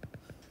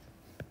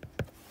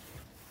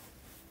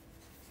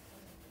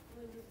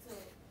 So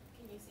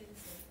can you say the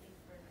same thing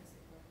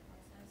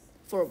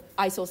for an isochloric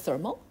process? For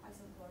isothermal?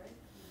 Isochloric,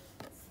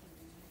 you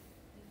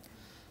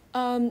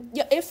would CV.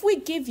 Yeah, if we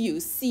give you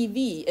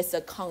CV as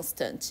a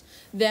constant,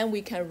 then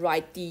we can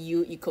write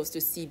du equals to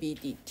CV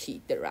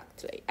dt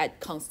directly at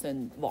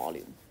constant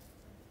volume.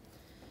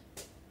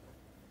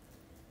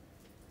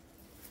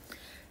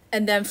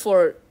 And then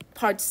for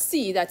part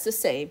C, that's the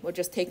same. We're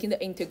just taking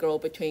the integral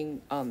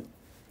between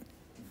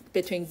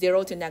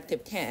 0 to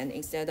negative 10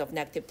 instead of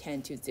negative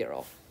 10 to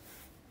 0.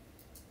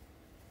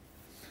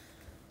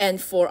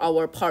 And for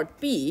our part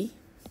B,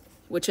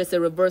 which is a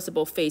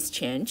reversible phase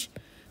change,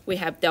 we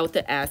have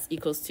delta S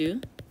equals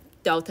to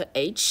delta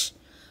H.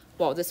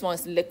 Well, this one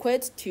is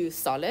liquid to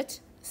solid,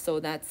 so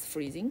that's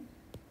freezing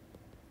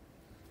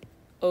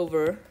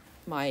over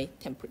my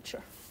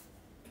temperature.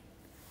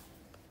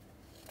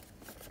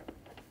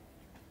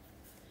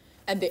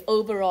 And the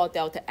overall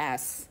delta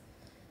S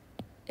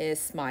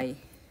is my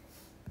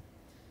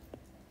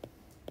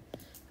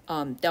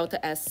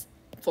delta S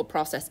for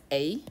process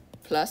A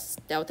plus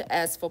delta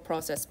S for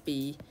process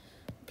B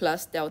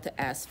plus delta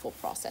S for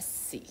process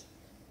C.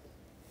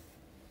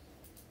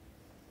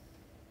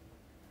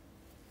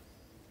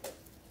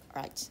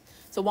 All right.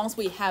 So once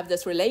we have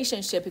this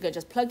relationship, we can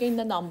just plug in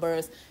the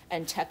numbers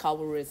and check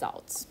our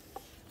results.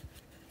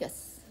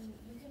 Yes?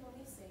 You can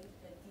only say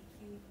that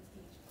dq equals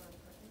dh for a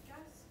perfect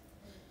gas?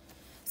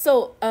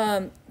 So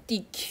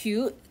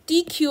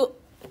dq,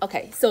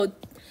 okay, so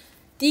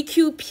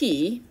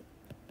dqp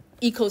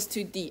equals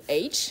to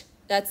dh.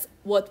 That's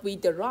what we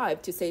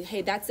derive to say,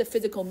 hey, that's the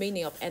physical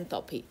meaning of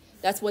enthalpy.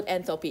 That's what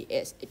enthalpy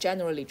is,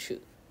 generally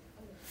true.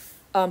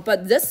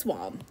 But this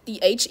one,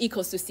 dH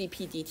equals to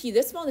Cp dt,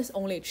 this one is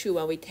only true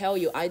when we tell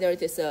you either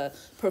it is a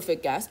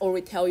perfect gas or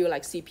we tell you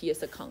like Cp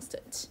is a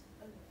constant.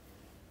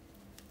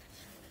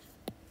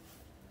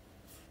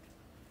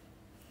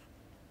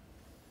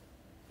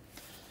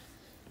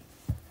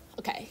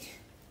 Okay,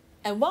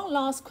 and one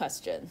last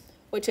question,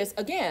 which is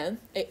again,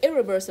 an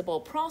irreversible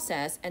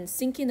process and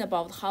thinking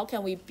about how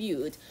can we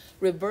build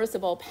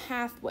reversible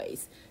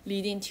pathways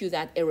leading to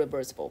that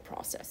irreversible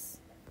process.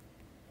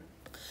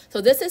 So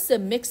this is a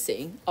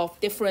mixing of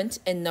different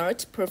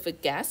inert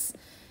perfect gas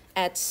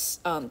at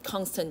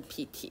constant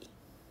PT.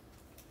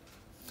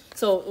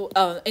 So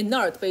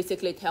inert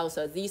basically tells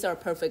us these are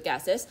perfect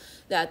gases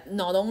that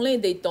not only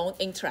they don't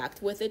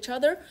interact with each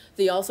other,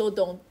 they also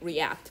don't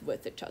react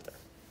with each other.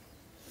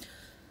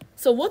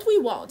 So what we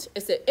want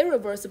is an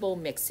irreversible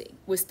mixing.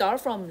 We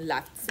start from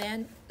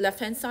left-hand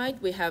side.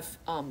 We have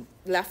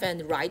left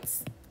and right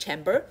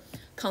chamber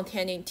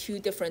containing two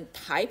different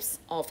types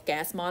of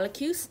gas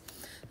molecules.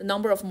 The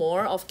number of mole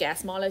of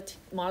gas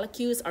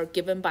molecules are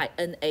given by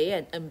Na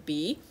and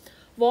Nb.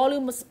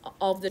 Volumes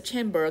of the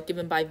chamber are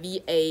given by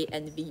Va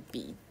and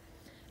Vb.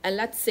 And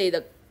let's say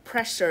the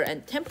pressure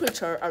and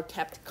temperature are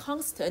kept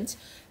constant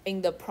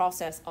in the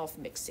process of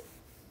mixing.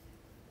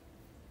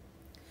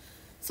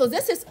 So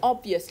this is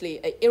obviously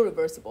an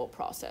irreversible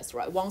process,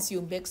 right? Once you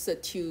mix the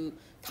two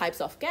types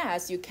of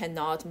gas, you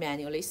cannot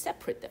manually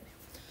separate them.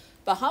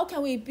 But how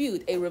can we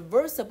build a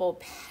reversible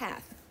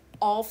path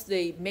of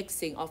the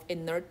mixing of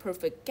inert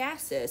perfect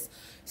gases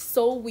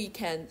so we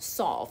can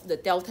solve the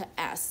delta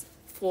S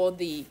for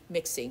the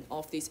mixing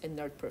of these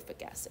inert perfect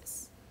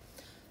gases?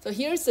 So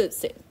here's the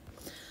thing.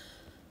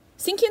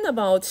 Thinking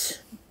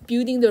about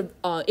building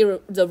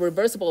the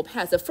reversible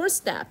path, the first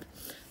step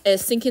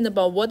is thinking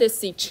about what is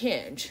the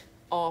change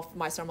of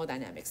my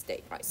thermodynamic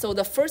state, right? So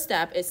the first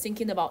step is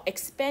thinking about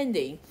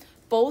expanding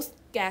both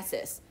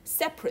gases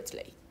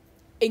separately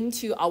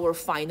into our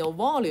final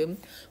volume,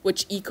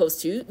 which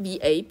equals to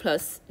Va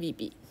plus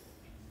Vb.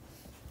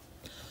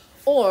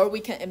 Or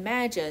we can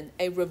imagine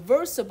a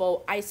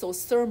reversible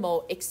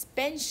isothermal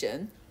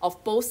expansion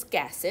of both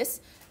gases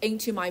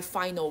into my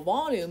final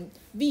volume,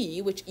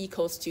 V, which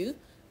equals to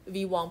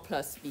V1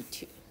 plus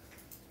V2.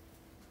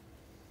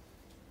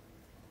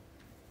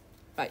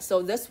 Right,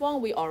 so this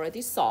one we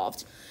already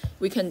solved.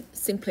 We can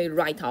simply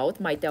write out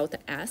my delta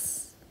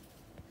S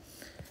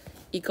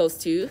equals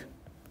to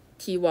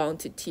T1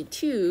 to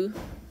T2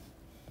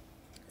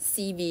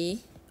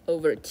 Cv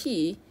over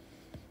T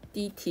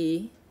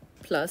dt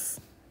plus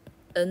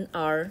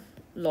Nr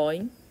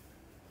ln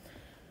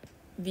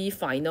V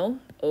final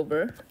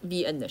over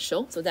V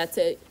initial. So that's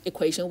an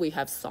equation we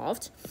have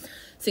solved.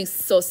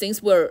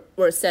 Since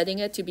we're setting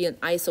it to be an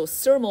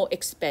isothermal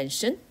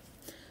expansion,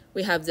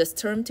 we have this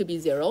term to be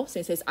 0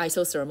 since it's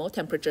isothermal,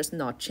 temperature is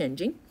not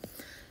changing.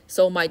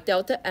 So my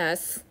delta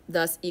S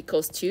thus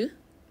equals to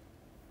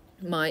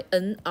my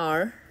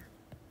Nr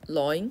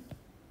ln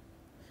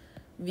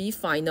V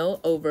final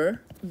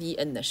over V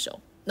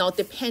initial. Now,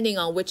 depending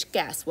on which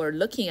gas we're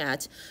looking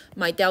at,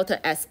 my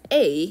delta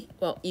SA,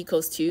 well,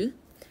 equals to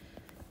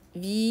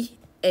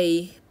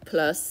VA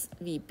plus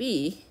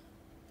VB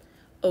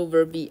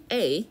over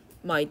VA.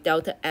 My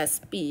delta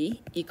SB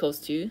equals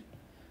to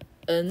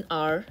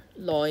NR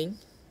ln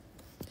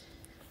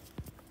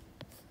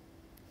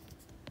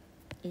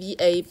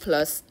VA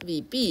plus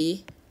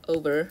VB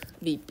over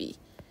VB.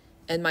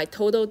 And my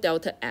total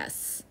delta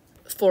S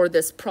for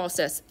this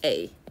process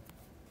A.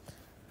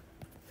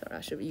 Sorry,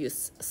 I should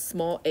use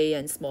small a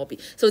and small b.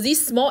 So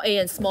these small a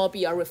and small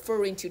b are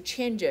referring to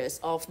changes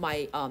of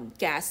my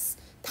gas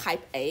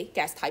type A,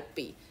 gas type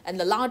B. And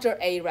the larger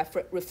A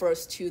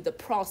refers to the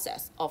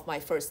process of my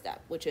first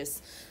step, which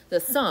is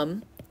the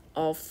sum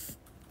of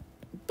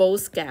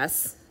both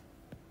gas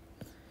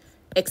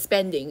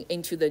expanding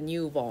into the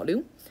new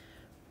volume,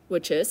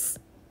 which is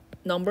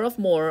number of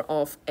mole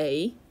of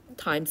A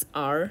times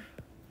R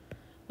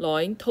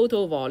ln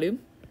total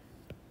volume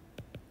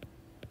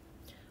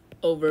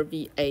over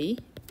VA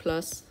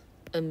plus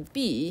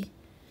MB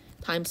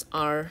times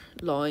R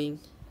ln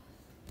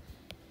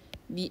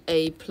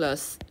VA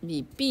plus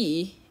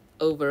VB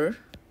over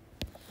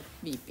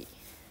VB.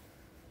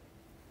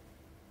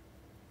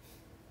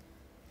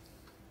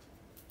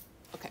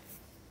 Okay,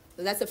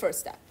 so that's the first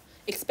step.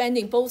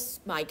 Expanding both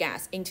my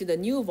gas into the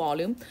new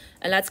volume,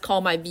 and let's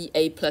call my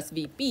VA plus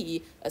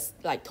VB as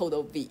like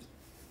total V.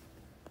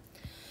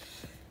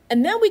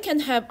 And then we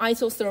can have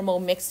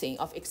isothermal mixing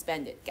of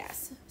expanded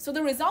gas. So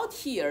the result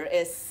here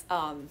is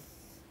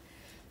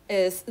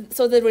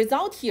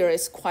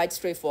quite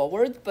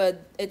straightforward,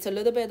 but it's a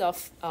little bit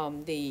of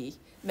the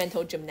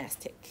mental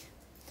gymnastic.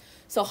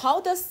 So how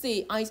does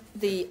the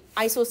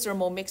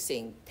isothermal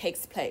mixing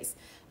takes place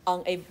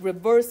on a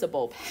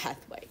reversible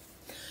pathway?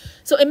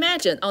 So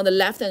imagine on the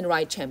left and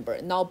right chamber,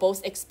 now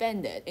both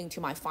expanded into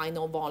my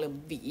final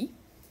volume V.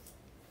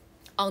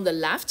 On the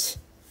left,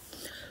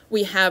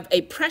 we have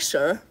a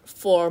pressure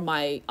for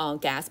my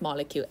gas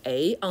molecule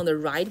A. On the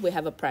right, we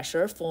have a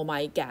pressure for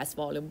my gas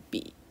volume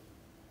B.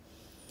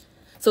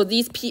 So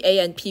these PA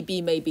and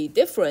PB may be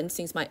different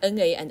since my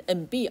NA and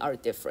NB are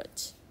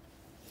different.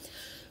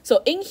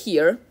 So in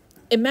here,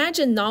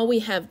 imagine now we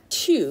have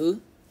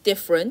two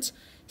different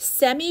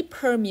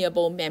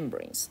semi-permeable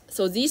membranes.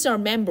 So these are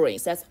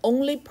membranes that's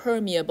only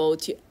permeable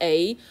to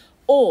A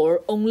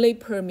or only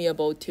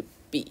permeable to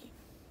B.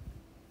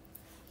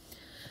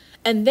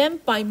 And then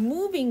by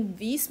moving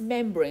these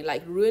membranes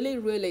like really,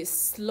 really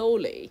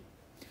slowly,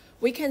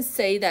 we can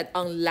say that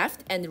on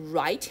left and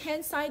right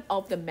hand side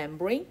of the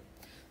membrane,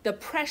 the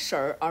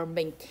pressure are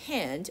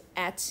maintained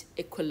at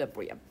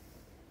equilibrium.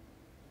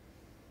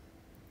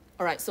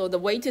 All right, so the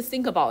way to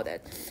think about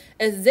it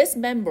is this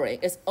membrane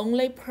is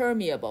only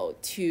permeable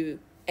to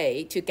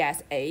A, to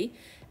gas A,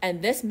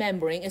 and this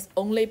membrane is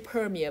only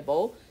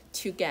permeable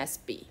to gas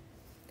B.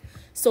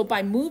 So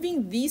by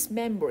moving these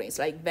membranes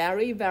like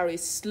very, very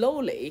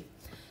slowly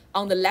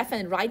on the left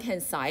and right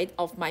hand side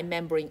of my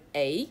membrane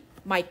A,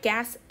 my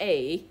gas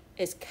A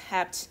is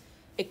kept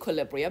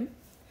equilibrium.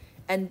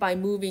 And by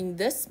moving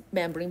this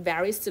membrane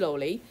very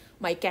slowly,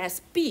 my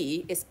gas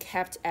B is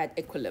kept at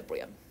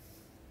equilibrium.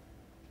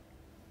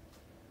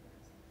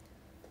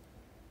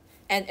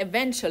 And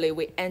eventually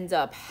we end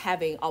up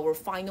having our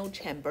final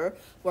chamber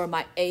where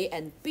my A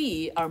and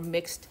B are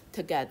mixed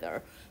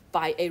together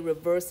by a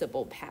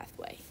reversible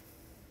pathway.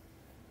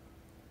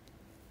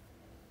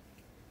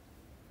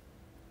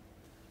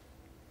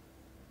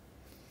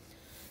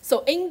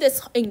 So in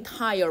this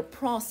entire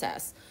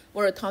process,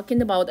 we're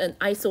talking about an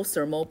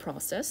isothermal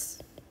process.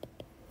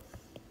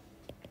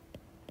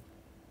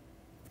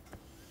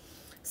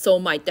 So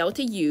my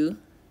delta U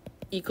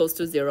equals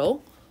to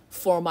 0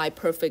 for my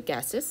perfect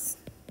gases.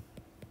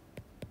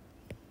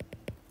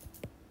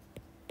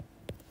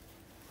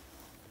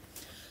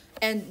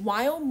 And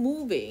while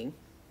moving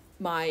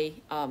my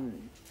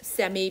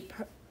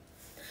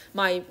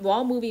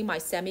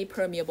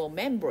semi-permeable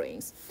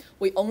membranes,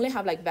 we only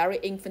have like very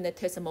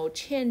infinitesimal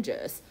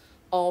changes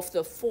of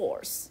the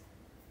force.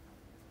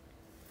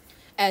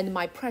 And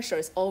my pressure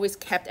is always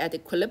kept at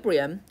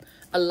equilibrium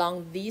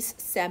along these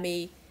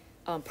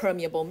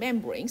semi-permeable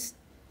membranes.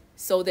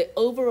 So the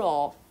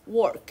overall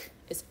work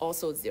is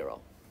also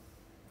 0.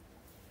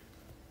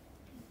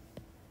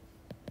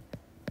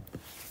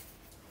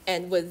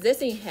 And with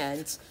this in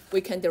hand,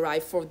 we can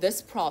derive for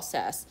this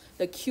process,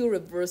 the Q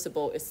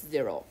reversible is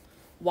 0.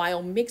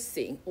 While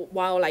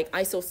like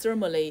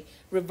isothermally,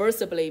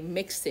 reversibly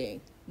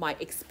mixing my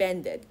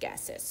expanded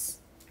gases.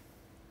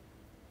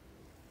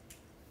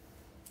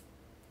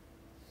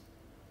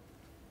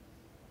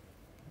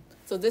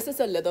 So this is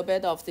a little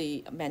bit of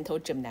the mental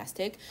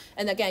gymnastic.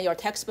 And again, your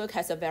textbook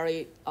has a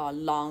very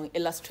long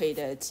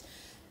illustrated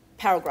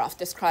paragraph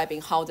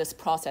describing how this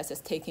process is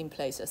taking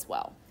place as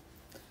well.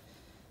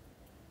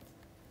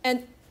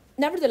 And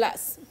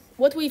nevertheless,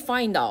 what we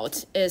find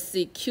out is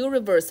the Q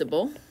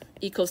reversible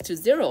equals to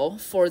 0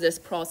 for this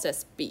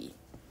process B.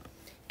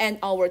 And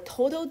our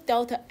total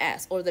delta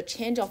S, or the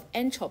change of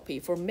entropy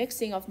for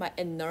mixing of my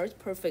inert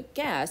perfect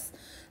gas,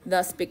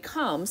 thus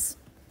becomes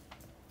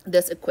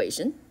this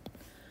equation,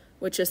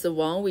 which is the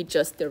one we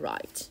just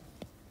derived.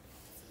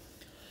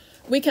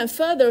 We can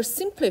further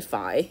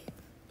simplify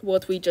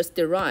what we just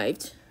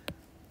derived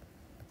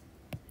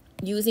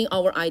using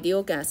our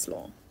ideal gas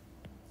law.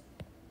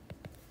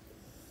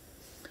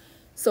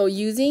 So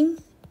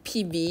using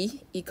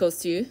PV equals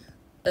to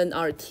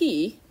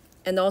nRT,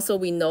 and also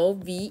we know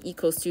V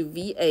equals to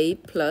VA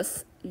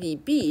plus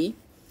VB,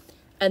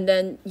 and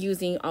then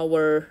using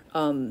our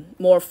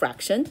mole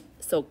fraction,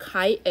 so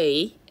chi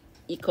A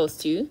equals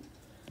to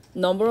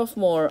number of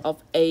mole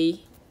of A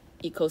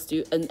equals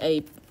to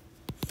Na,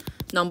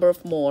 number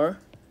of mole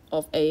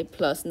of A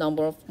plus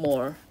number of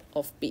mole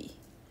of B.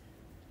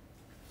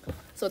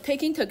 So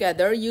taking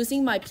together,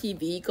 using my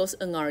PV equals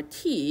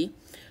nRT,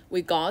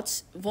 we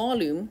got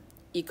volume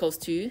equals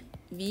to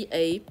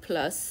VA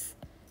plus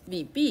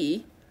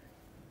VB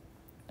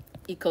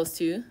equals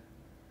to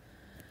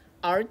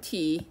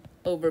RT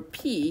over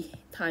P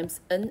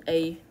times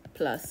Na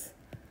plus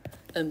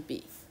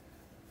Nb.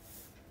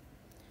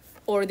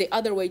 Or the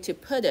other way to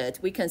put it,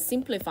 we can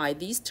simplify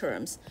these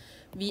terms,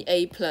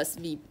 VA plus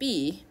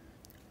VB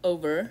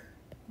over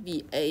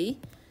VA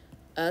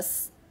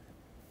as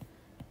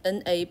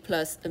Na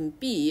plus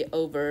Nb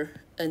over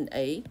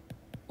Na,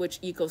 which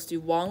equals to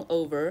 1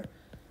 over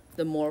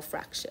the mole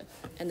fraction.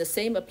 And the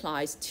same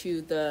applies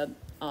to the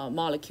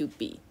molecule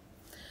B.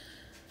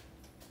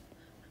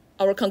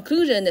 Our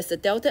conclusion is the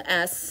delta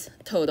S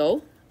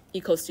total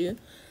equals to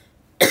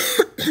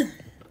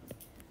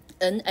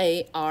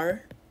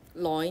NAR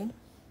ln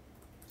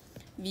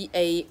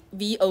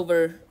V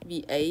over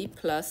VA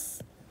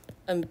plus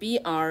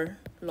MBR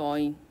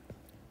ln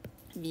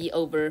V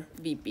over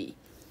VB.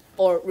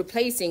 Or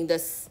replacing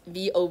this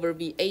V over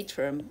VA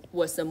term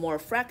with a mole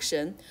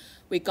fraction,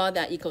 we got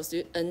that equals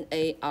to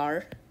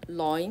NAR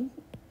ln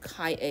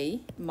chi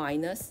A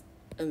minus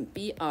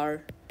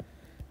MBR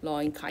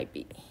ln chi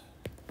B.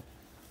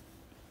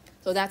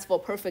 So that's for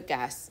perfect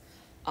gas,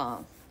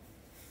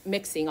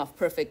 mixing of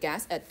perfect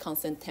gas at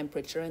constant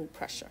temperature and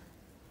pressure.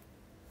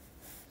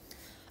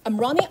 I'm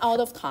running out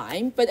of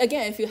time, but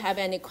again, if you have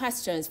any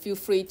questions, feel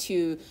free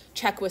to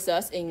check with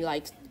us in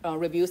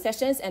review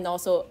sessions and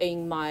also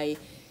in my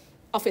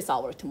office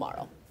hour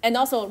tomorrow. And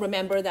also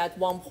remember that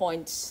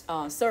 1-point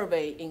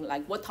survey in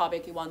what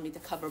topic you want me to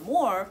cover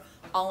more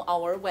on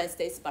our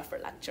Wednesday's buffer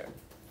lecture.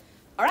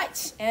 All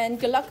right, and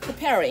good luck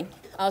preparing.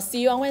 I'll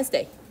see you on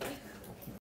Wednesday.